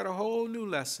we start a whole new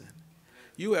lesson.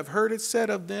 You have heard it said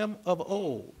of them of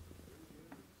old,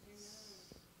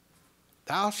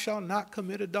 thou shalt not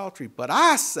commit adultery. But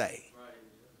I say,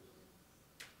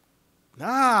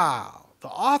 now the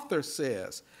author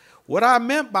says, what I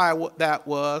meant by that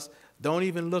was, don't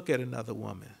even look at another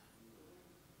woman.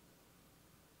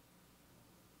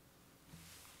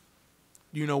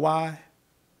 You know why?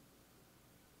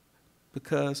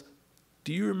 Because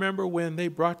do you remember when they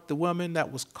brought the woman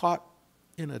that was caught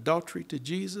in adultery to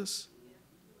Jesus?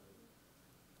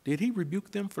 Did he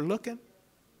rebuke them for looking?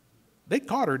 They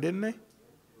caught her, didn't they?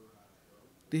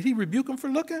 Did he rebuke them for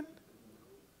looking?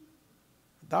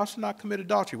 Thou shalt not commit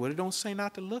adultery. Well, it don't say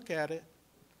not to look at it.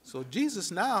 So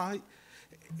Jesus now,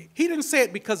 he didn't say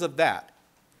it because of that.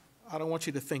 I don't want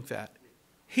you to think that.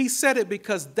 He said it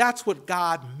because that's what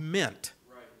God meant.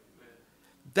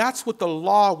 That's what the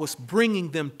law was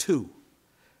bringing them to.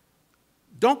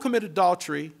 Don't commit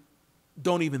adultery.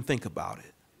 Don't even think about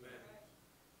it.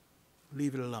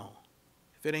 Leave it alone.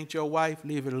 If it ain't your wife,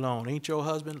 leave it alone. Ain't your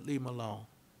husband, leave him alone.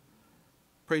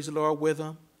 Praise the Lord with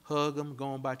them, hug them, go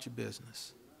on about your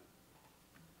business.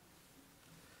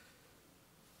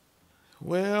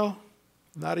 Well,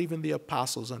 not even the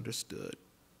apostles understood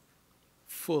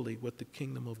fully what the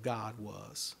kingdom of God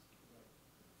was.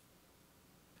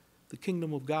 The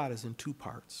kingdom of God is in two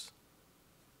parts.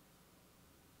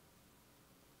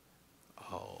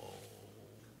 Oh,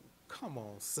 come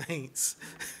on, saints.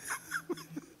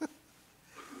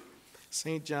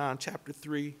 St. John chapter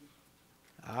 3.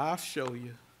 I'll show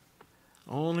you.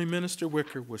 Only Minister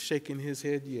Wicker was shaking his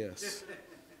head yes.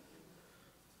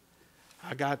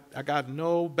 I got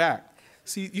no back.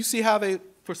 See, you see how they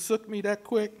forsook me that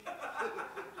quick?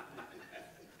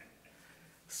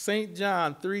 St.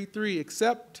 John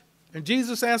 3:3, and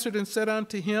Jesus answered and said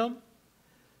unto him,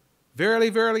 verily,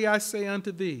 verily, I say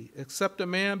unto thee, except a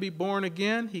man be born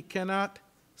again, he cannot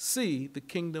see the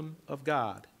kingdom of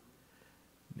God.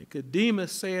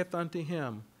 Nicodemus saith unto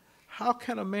him, how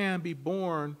can a man be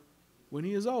born when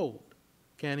he is old?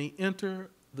 Can he enter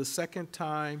the second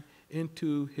time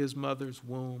into his mother's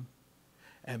womb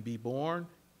and be born?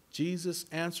 Jesus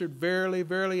answered, verily,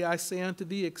 verily, I say unto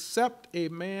thee, except a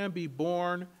man be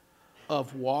born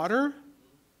of water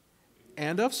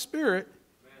and of spirit,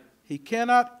 he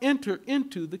cannot enter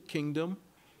into the kingdom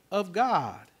of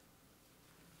God.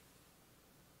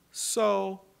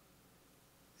 So,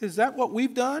 is that what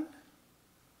we've done?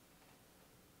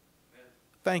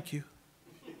 Thank you.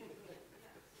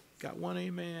 Got one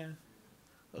amen,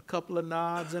 a couple of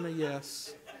nods and a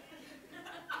yes.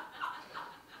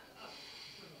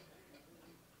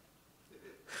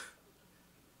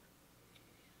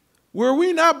 Were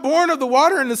we not born of the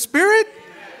water and the Spirit?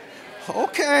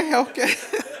 Okay.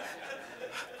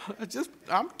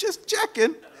 I'm just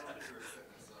checking.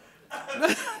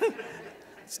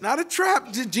 It's not a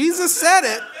trap. Jesus said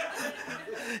it.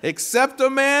 Except a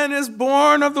man is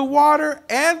born of the water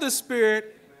and the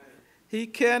Spirit, he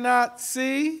cannot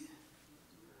see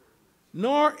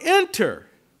nor enter.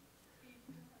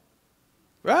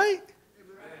 Right?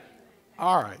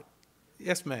 All right.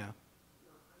 Yes, ma'am.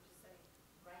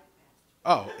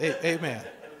 Oh, amen.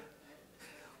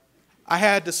 I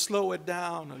had to slow it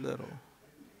down a little.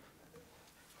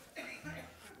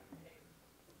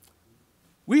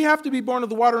 We have to be born of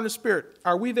the water and the Spirit.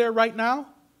 Are we there right now?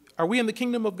 Are we in the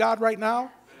kingdom of God right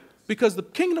now? Because the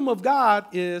kingdom of God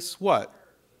is what?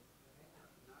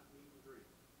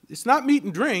 It's not meat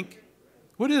and drink.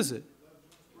 What is it?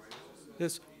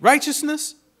 It's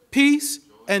righteousness, peace,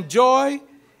 and joy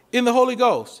in the Holy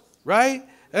Ghost, right?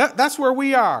 That's where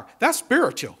we are. That's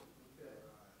spiritual.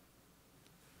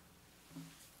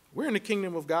 We're in the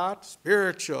kingdom of God,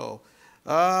 spiritual.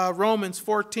 Romans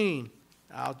 14.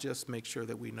 I'll just make sure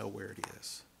that we know where it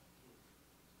is.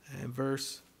 And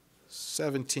verse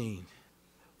 17.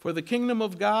 For the kingdom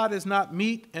of God is not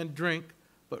meat and drink,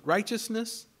 but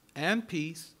righteousness and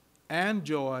peace and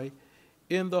joy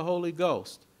in the Holy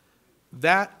Ghost.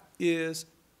 That is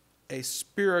a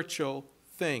spiritual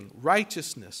thing.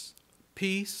 Righteousness,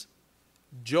 peace,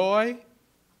 joy.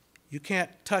 You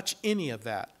can't touch any of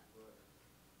that.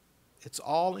 It's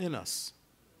all in us.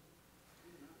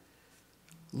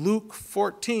 Luke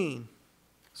 14.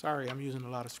 Sorry, I'm using a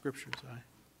lot of scriptures.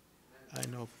 I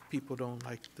know people don't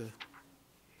like to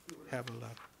have a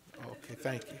lot. Okay,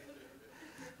 thank you.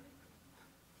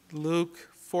 Luke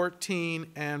 14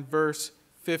 and verse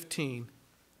 15.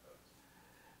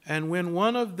 And when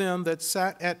one of them that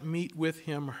sat at meat with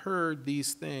him heard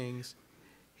these things,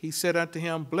 he said unto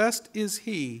him, Blessed is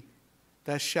he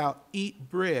that shall eat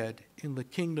bread in the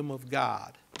kingdom of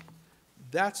God.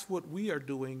 That's what we are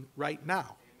doing right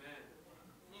now.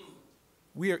 Amen.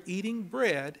 We are eating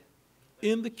bread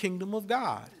in the kingdom of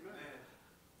God. Amen.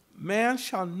 Man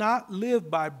shall not live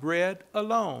by bread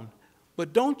alone.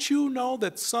 But don't you know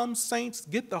that some saints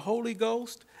get the Holy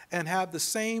Ghost and have the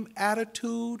same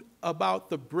attitude about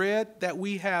the bread that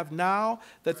we have now,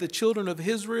 that the children of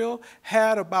Israel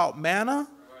had about manna?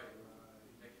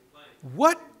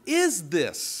 What is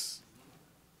this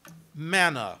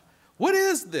manna? What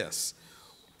is this?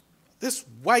 This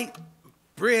white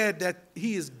bread that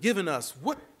he has given us.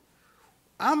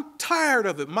 I'm tired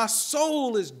of it. My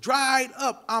soul is dried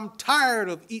up. I'm tired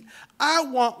of eating. I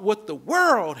want what the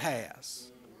world has.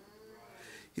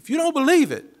 If you don't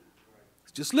believe it,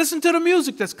 just listen to the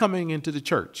music that's coming into the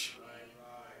church.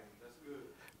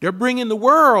 They're bringing the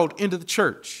world into the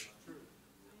church.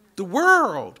 The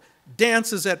world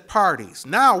dances at parties.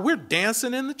 Now we're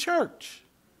dancing in the church.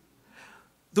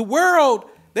 The world,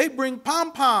 they bring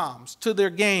pom-poms to their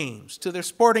games, to their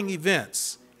sporting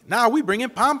events. Now we bring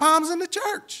in pom-poms in the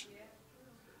church.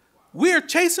 We're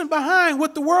chasing behind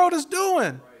what the world is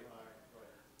doing.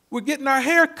 We're getting our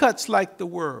haircuts like the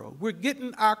world. We're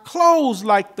getting our clothes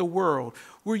like the world.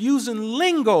 We're using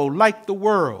lingo like the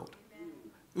world.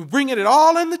 We're bringing it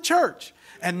all in the church.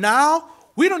 And now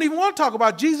we don't even want to talk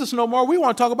about Jesus no more. We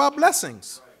want to talk about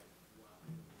blessings.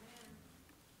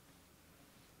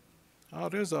 Oh,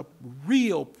 there's a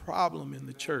real problem in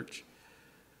the church.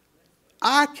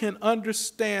 I can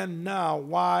understand now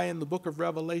why in the book of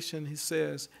Revelation he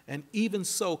says, and even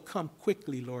so come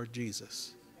quickly, Lord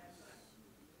Jesus.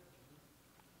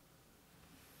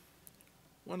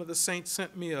 One of the saints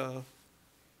sent me a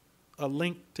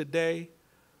link today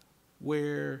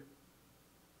where,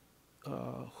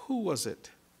 who was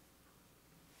it?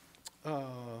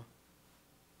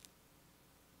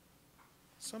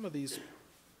 Some of these,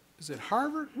 is it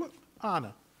Harvard? What?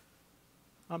 Anna,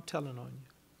 I'm telling on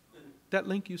you. That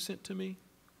link you sent to me,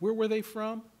 where were they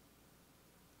from?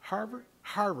 Harvard?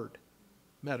 Harvard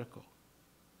Medical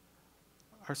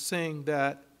are saying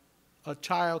that a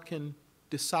child can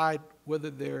decide whether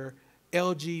they're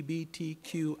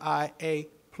LGBTQIA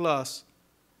plus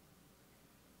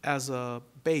as a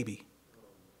baby.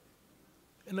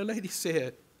 And the lady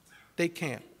said they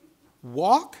can't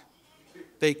walk,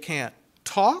 they can't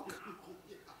talk,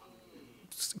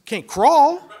 can't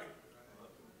crawl,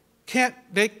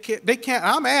 they can't,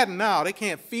 I'm adding now, they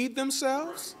can't feed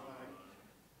themselves.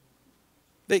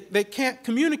 They can't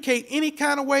communicate any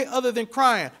kind of way other than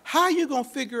crying. How are you going to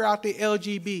figure out the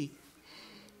LGB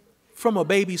from a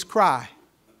baby's cry?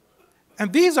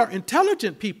 And these are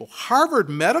intelligent people. Harvard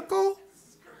Medical?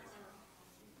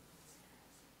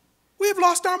 We have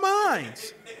lost our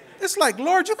minds. It's like,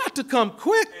 Lord, you got to come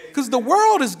quick because the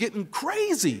world is getting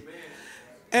crazy.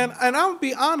 And I'm going to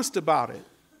be honest about it.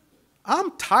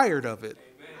 I'm tired of it.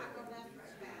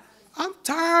 I'm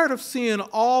tired of seeing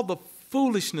all the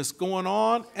foolishness going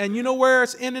on. And you know where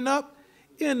it's ending up?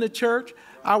 In the church.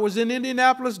 I was in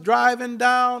Indianapolis driving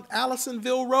down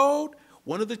Allisonville Road.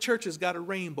 One of the churches got a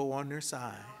rainbow on their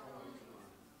sign.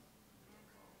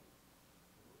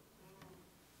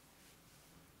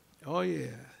 Oh, yeah.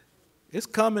 It's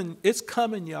coming,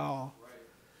 y'all.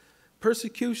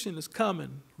 Persecution is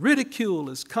coming. Ridicule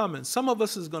is coming. Some of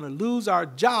us is going to lose our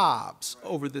jobs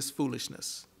over this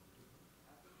foolishness.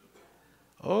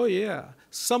 Oh, yeah.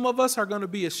 Some of us are going to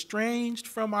be estranged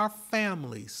from our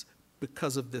families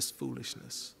because of this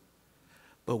foolishness.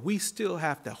 But we still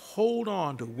have to hold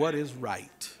on to what is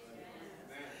right.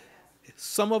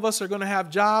 Some of us are going to have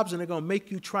jobs and they're going to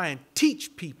make you try and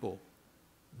teach people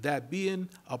that being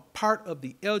a part of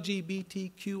the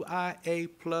LGBTQIA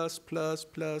plus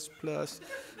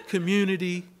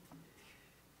community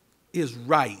is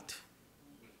right,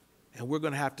 and we're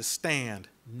going to have to stand.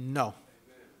 No,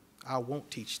 I won't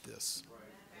teach this.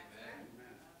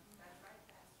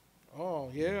 Oh,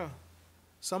 yeah.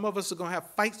 Some of us are going to have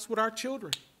fights with our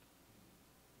children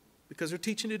because they're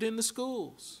teaching it in the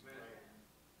schools.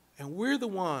 And we're the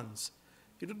ones.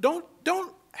 Don't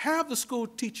have the school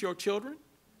teach your children.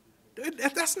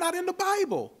 That's not in the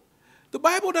Bible. The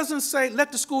Bible doesn't say,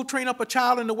 let the school train up a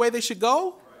child in the way they should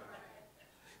go.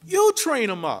 You train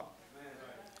them up.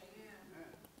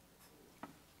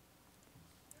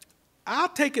 I'll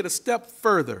take it a step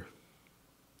further.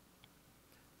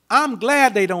 I'm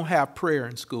glad they don't have prayer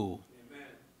in school.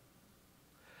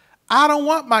 I don't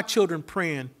want my children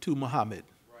praying to Muhammad.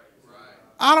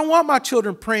 I don't want my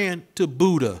children praying to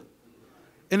Buddha.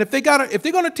 And if they're going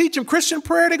to teach them Christian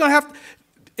prayer, they're going to have to,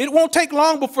 it won't take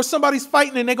long before somebody's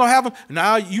fighting and they're going to have them.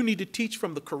 Now you need to teach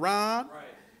from the Quran.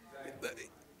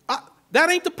 That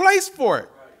ain't the place for it.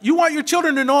 You want your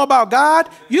children to know about God?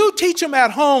 You teach them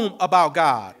at home about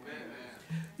God.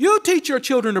 You teach your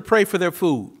children to pray for their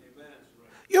food.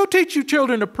 You teach your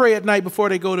children to pray at night before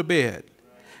they go to bed.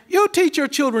 You teach your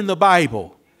children the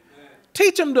Bible.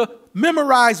 Teach them to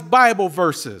memorize Bible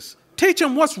verses. Teach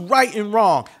them what's right and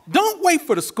wrong. Don't wait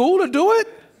for the school to do it.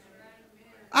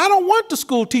 I don't want the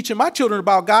school teaching my children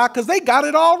about God because they got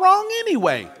it all wrong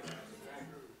anyway.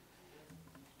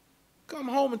 Come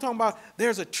home and talk about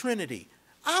there's a Trinity.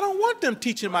 I don't want them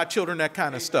teaching my children that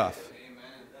kind of stuff.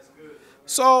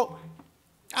 So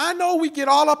I know we get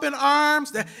all up in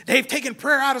arms that they've taken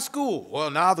prayer out of school.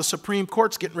 Well, now the Supreme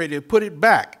Court's getting ready to put it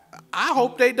back. I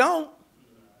hope they don't.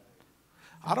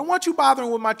 I don't want you bothering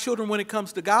with my children when it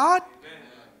comes to God.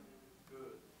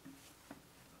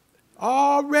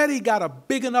 Already got a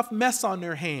big enough mess on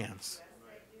their hands.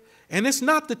 And it's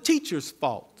not the teacher's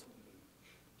fault.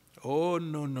 Oh,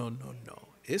 no, no, no, no.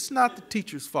 It's not the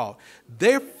teacher's fault.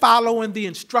 They're following the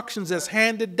instructions that's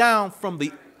handed down from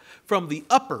the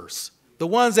uppers, the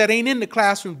ones that ain't in the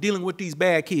classroom dealing with these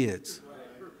bad kids.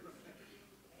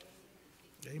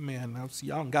 Amen. Now, see,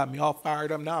 y'all got me all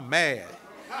fired up. Now I'm mad.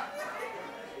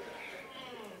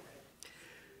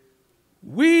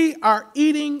 We are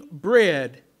eating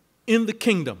bread in the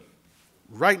kingdom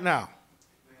right now.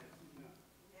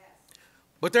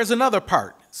 But there's another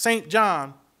part. St.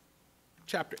 John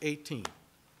chapter 18.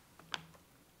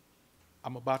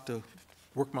 I'm about to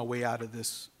work my way out of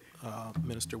this,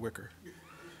 Minister Wicker.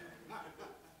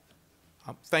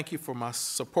 Thank you for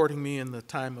supporting me in the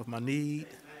time of my need.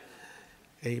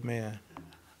 Amen.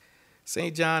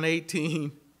 St. John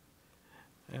 18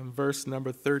 and verse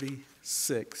number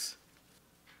 36.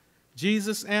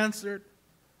 Jesus answered,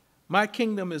 my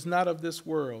kingdom is not of this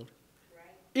world.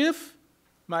 If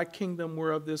my kingdom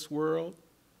were of this world,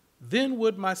 then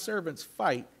would my servants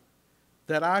fight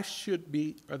that I should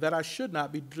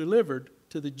not be delivered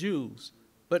to the Jews.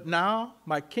 But now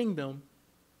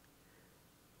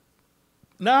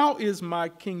is my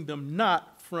kingdom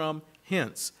not from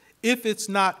hence. If it's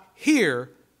not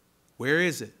here, where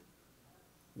is it?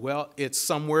 Well, it's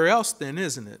somewhere else then,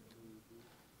 isn't it?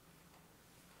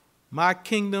 My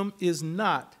kingdom is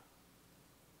not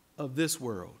of this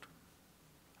world.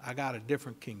 I got a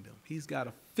different kingdom. He's got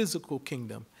a physical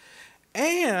kingdom.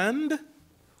 And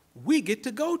we get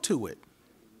to go to it.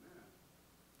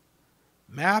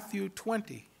 Matthew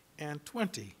 20 and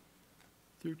 20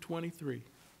 through 23.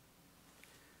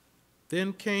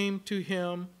 Then came to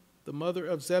him the mother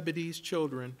of Zebedee's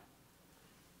children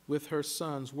with her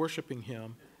sons, worshiping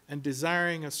him and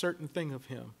desiring a certain thing of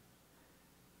him.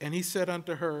 And he said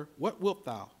unto her, what wilt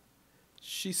thou?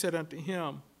 She said unto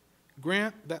him,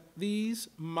 grant that these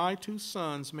my two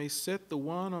sons may sit the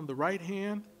one on the right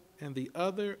hand and the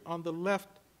other on the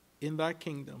left in thy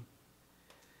kingdom.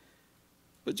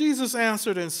 But Jesus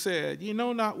answered and said, ye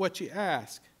know not what ye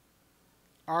ask.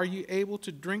 Are ye able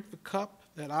to drink the cup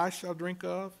that I shall drink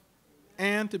of,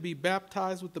 and to be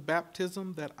baptized with the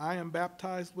baptism that I am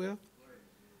baptized with?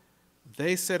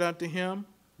 They said unto him,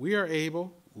 we are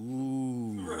able.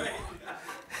 Ooh. Right.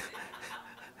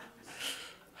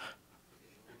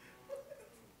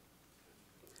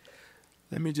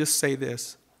 Let me just say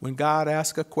this. When God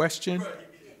asks a question,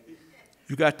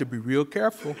 you got to be real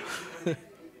careful.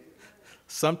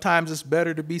 Sometimes it's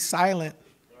better to be silent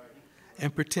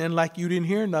and pretend like you didn't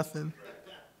hear nothing.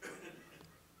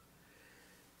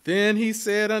 Then he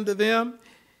said unto them,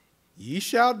 ye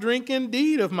shall drink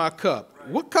indeed of my cup.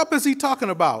 What cup is he talking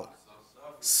about?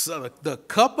 So, the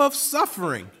cup of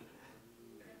suffering.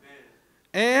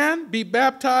 And be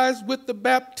baptized with the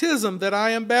baptism that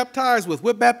I am baptized with.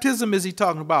 What baptism is he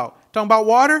talking about? Talking about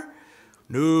water?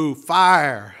 No,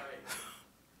 fire.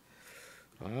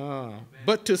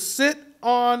 But to sit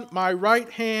on my right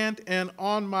hand and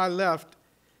on my left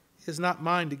is not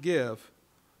mine to give,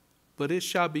 but it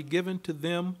shall be given to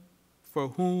them for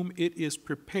whom it is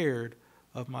prepared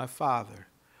of my Father.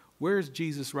 Where is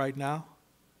Jesus right now?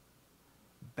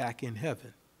 Back in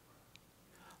heaven.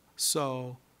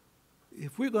 So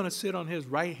if we're going to sit on his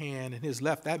right hand and his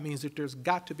left, that means that there's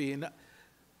got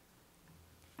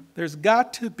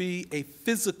to be a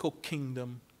physical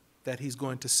kingdom that he's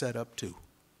going to set up too.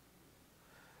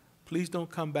 Please don't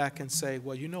come back and say,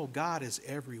 well, you know, God is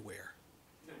everywhere.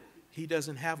 He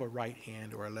doesn't have a right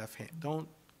hand or a left hand. Don't.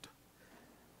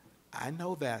 I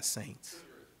know that, saints.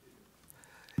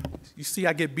 You see,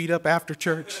 I get beat up after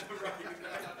church.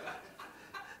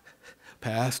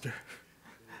 Pastor,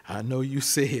 I know you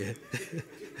said.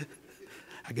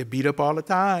 I get beat up all the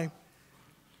time.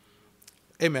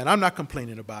 Amen. I'm not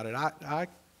complaining about it. I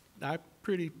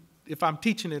pretty, if I'm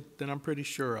teaching it, then I'm pretty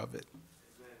sure of it.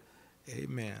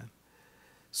 Amen.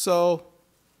 So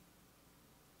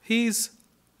he's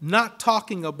not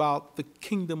talking about the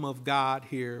kingdom of God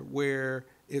here where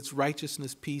it's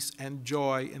righteousness, peace, and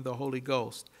joy in the Holy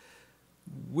Ghost.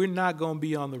 We're not going to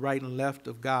be on the right and left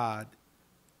of God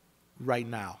right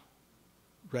now.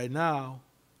 Right now,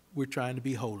 we're trying to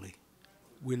be holy.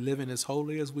 We're living as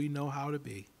holy as we know how to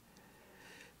be.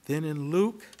 Then in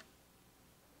Luke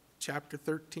chapter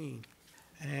 13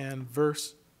 and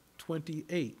verse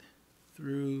 28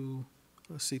 through,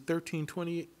 13,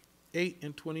 28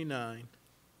 and 29.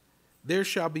 There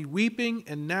shall be weeping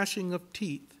and gnashing of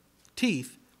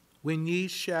teeth when ye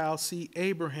shall see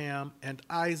Abraham and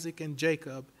Isaac and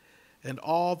Jacob and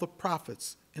all the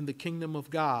prophets in the kingdom of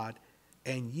God,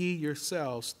 and ye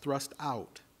yourselves thrust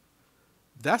out.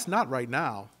 That's not right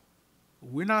now.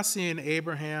 We're not seeing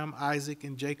Abraham, Isaac,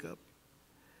 and Jacob.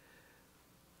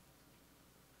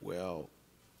 Well,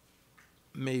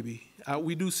 maybe.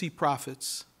 We do see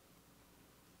prophets.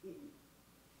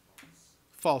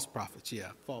 False prophets,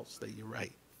 yeah, false, you're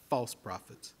right. False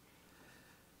prophets.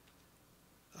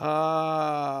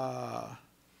 And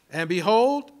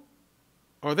behold,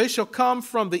 or they shall come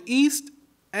from the east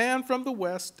and from the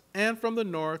west and from the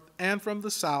north and from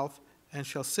the south and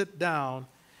shall sit down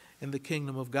in the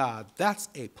kingdom of God. That's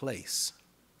a place.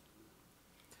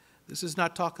 This is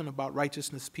not talking about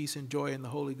righteousness, peace, and joy in the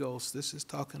Holy Ghost. This is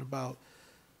talking about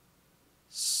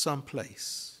some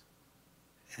place.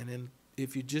 And then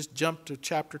if you just jump to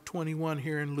chapter 21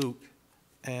 here in Luke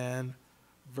and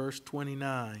verse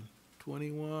 29,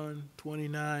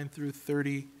 29 through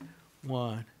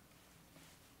 31.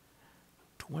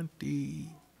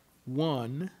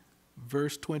 21,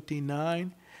 verse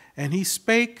 29. And he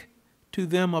spake to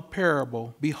them a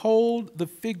parable. Behold, the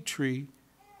fig tree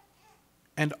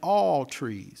and all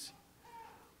trees.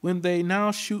 When they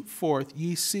now shoot forth,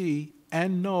 ye see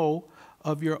and know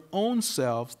of your own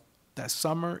selves that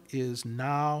summer is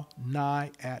now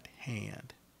nigh at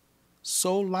hand.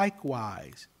 So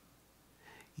likewise,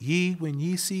 ye, when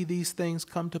ye see these things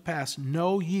come to pass,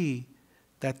 know ye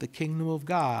that the kingdom of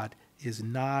God is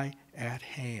nigh at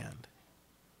hand.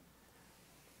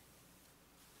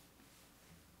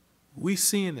 We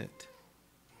seeing it.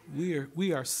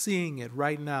 We are seeing it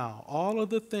right now. All of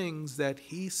the things that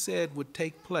he said would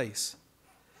take place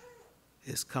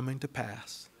is coming to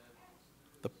pass.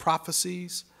 The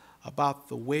prophecies about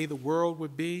the way the world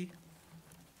would be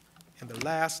in the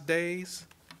last days,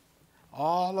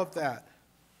 all of that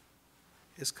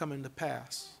is coming to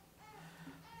pass.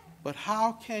 But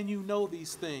how can you know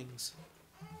these things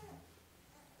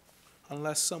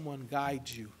unless someone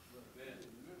guides you?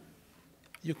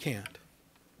 You can't.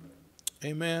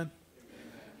 Amen?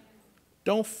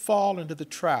 Don't fall into the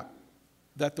trap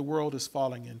that the world is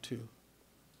falling into.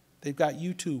 They've got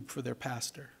YouTube for their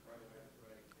pastor.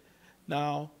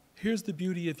 Now, here's the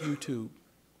beauty of YouTube.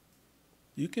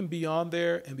 You can be on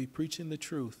there and be preaching the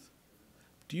truth.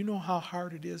 Do you know how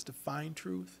hard it is to find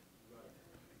truth?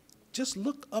 Just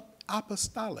look up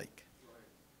apostolic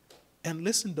and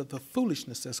listen to the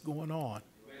foolishness that's going on.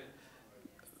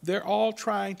 They're all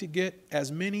trying to get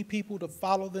as many people to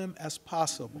follow them as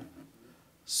possible.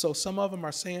 So some of them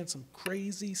are saying some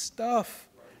crazy stuff,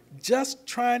 just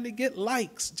trying to get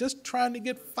likes, just trying to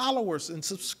get followers and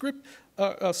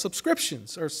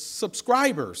subscriptions or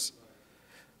subscribers.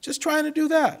 Just trying to do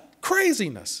that.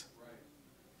 Craziness.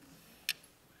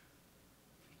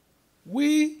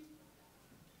 We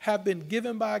have been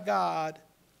given by God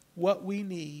what we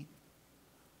need.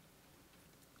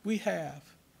 We have.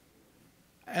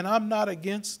 And I'm not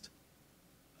against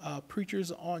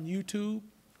preachers on YouTube.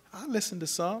 I listen to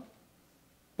some,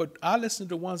 but I listen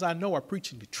to ones I know are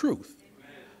preaching the truth.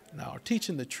 Amen. Now,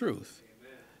 teaching the truth.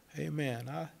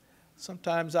 Amen.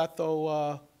 Sometimes I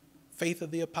throw Faith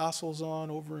of the Apostles on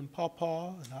over in Paw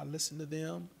Paw, and I listen to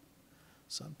them.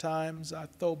 Sometimes I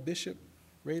throw Bishop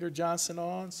Rader Johnson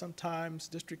on. Sometimes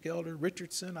District Elder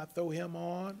Richardson, I throw him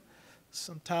on.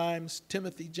 Sometimes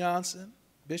Timothy Johnson,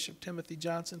 Bishop Timothy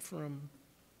Johnson from,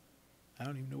 I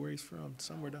don't even know where he's from,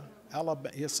 somewhere down,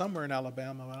 Alabama, yeah, somewhere in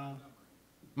Alabama. I don't,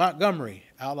 Montgomery,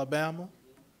 Alabama.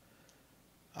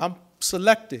 I'm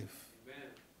selective. Amen.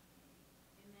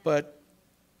 But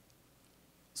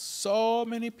so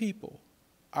many people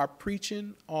are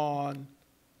preaching on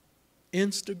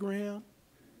Instagram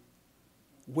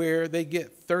where they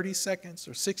get 30 seconds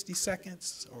or 60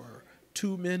 seconds or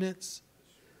 2 minutes.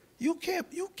 You can't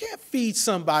feed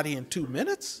somebody in 2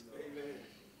 minutes.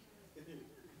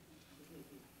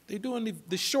 They're doing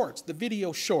the shorts, the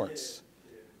video shorts.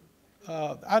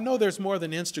 I know there's more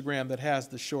than Instagram that has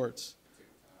the shorts.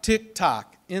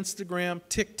 TikTok, Instagram,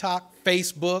 TikTok,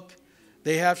 Facebook,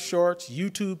 they have shorts.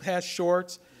 YouTube has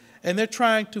shorts. And they're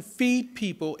trying to feed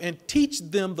people and teach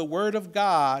them the Word of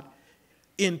God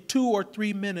in 2 or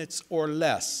 3 minutes or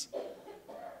less.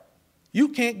 You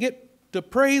can't get to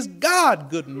praise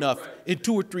God good enough in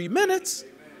 2 or 3 minutes.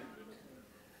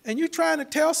 And you're trying to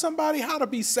tell somebody how to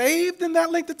be saved in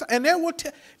that length of time. And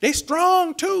they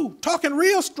strong too, talking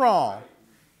real strong.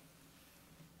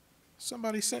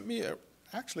 Somebody sent me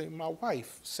actually my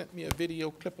wife sent me a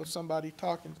video clip of somebody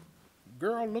talking.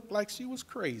 Girl looked like she was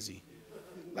crazy,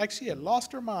 like she had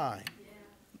lost her mind.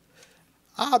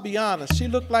 I'll be honest, she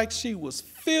looked like she was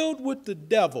filled with the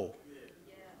devil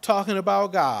talking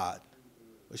about God.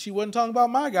 But she wasn't talking about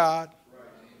my God.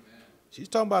 She's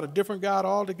talking about a different God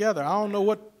altogether. I don't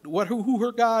know who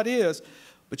her God is.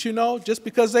 But you know, just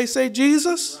because they say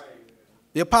Jesus,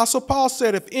 the Apostle Paul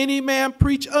said, if any man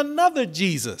preach another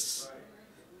Jesus.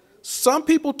 Some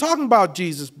people talking about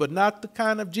Jesus, but not the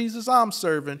kind of Jesus I'm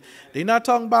serving. They're not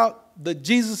talking about the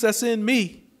Jesus that's in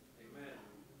me.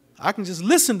 I can just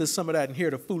listen to some of that and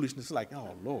hear the foolishness like,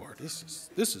 oh, Lord, this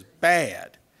is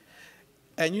bad.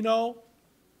 And you know,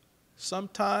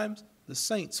 sometimes the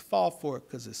saints fall for it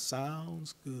because it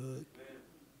sounds good.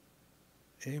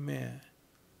 Amen.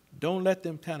 Don't let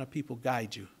them kind of people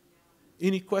guide you.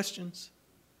 Any questions?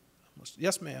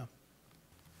 Yes, ma'am.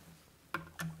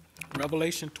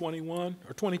 Revelation 21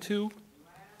 or 22.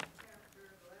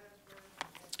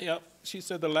 Yep, she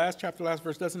said the last chapter, last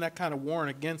verse. Doesn't that kind of warn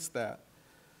against that?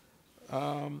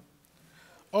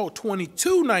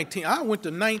 22:19. I went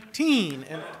to 19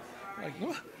 and like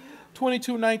what?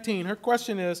 22:19. Her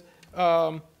question is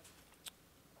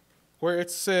where it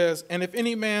says, and if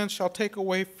any man shall take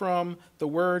away from the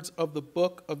words of the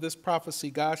book of this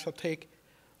prophecy, God shall take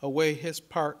away his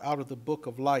part out of the book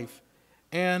of life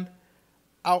and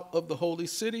out of the holy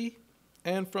city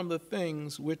and from the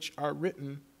things which are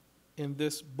written in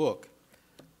this book.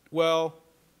 Well,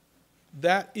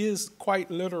 that is quite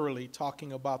literally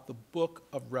talking about the book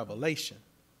of Revelation.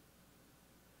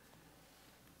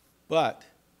 But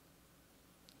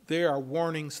there are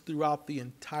warnings throughout the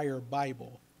entire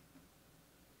Bible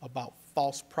about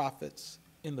false prophets.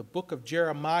 In the book of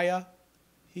Jeremiah,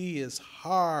 he is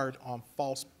hard on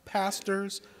false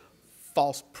pastors,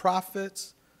 false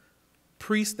prophets,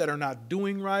 priests that are not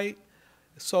doing right.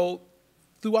 So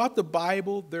throughout the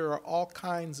Bible, there are all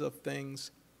kinds of things.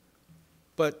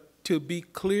 But to be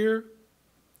clear,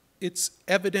 it's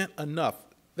evident enough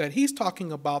that he's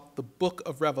talking about the book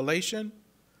of Revelation,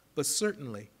 but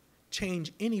certainly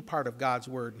change any part of God's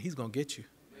word and he's going to get you.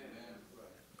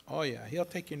 Oh, yeah, he'll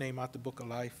take your name out the book of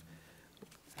life.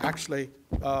 Actually,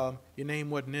 your name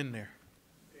wasn't in there.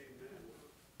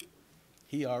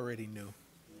 He already knew.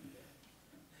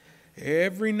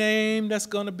 Every name that's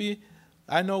going to be,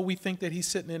 I know we think that he's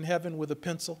sitting in heaven with a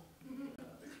pencil,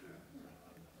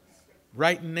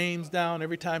 writing names down.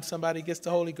 Every time somebody gets the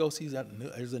Holy Ghost,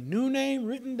 there's a new name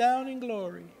written down in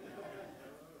glory.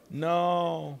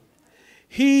 No,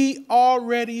 he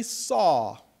already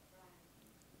saw.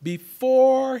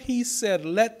 Before he said,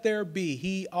 let there be,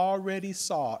 he already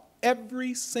saw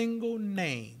every single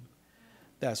name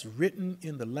that's written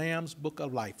in the Lamb's book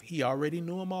of life. He already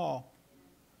knew them all.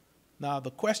 Now, the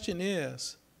question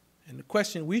is, and the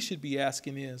question we should be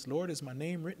asking is, Lord, is my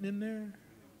name written in there?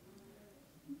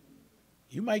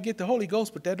 You might get the Holy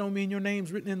Ghost, but that don't mean your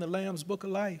name's written in the Lamb's book of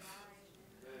life.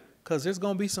 Because there's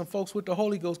going to be some folks with the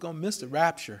Holy Ghost going to miss the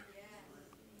rapture.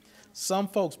 Some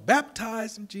folks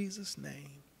baptized in Jesus'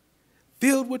 name,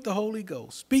 filled with the Holy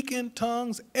Ghost, speak in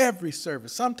tongues every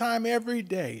service, sometime every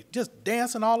day, just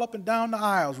dancing all up and down the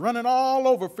aisles, running all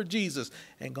over for Jesus,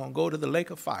 and going to go to the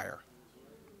lake of fire.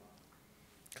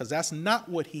 Because that's not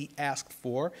what he asked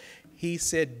for. He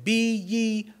said, be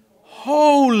ye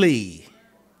holy.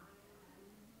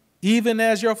 even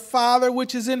as your Father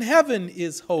which is in heaven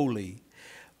is holy.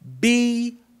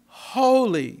 Be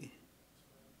holy.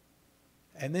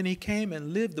 And then he came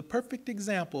and lived the perfect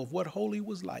example of what holy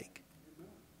was like.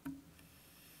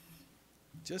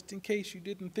 Just in case you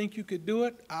didn't think you could do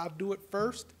it, I'll do it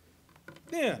first,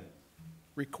 then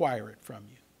require it from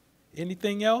you.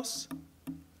 Anything else?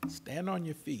 Stand on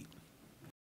your feet.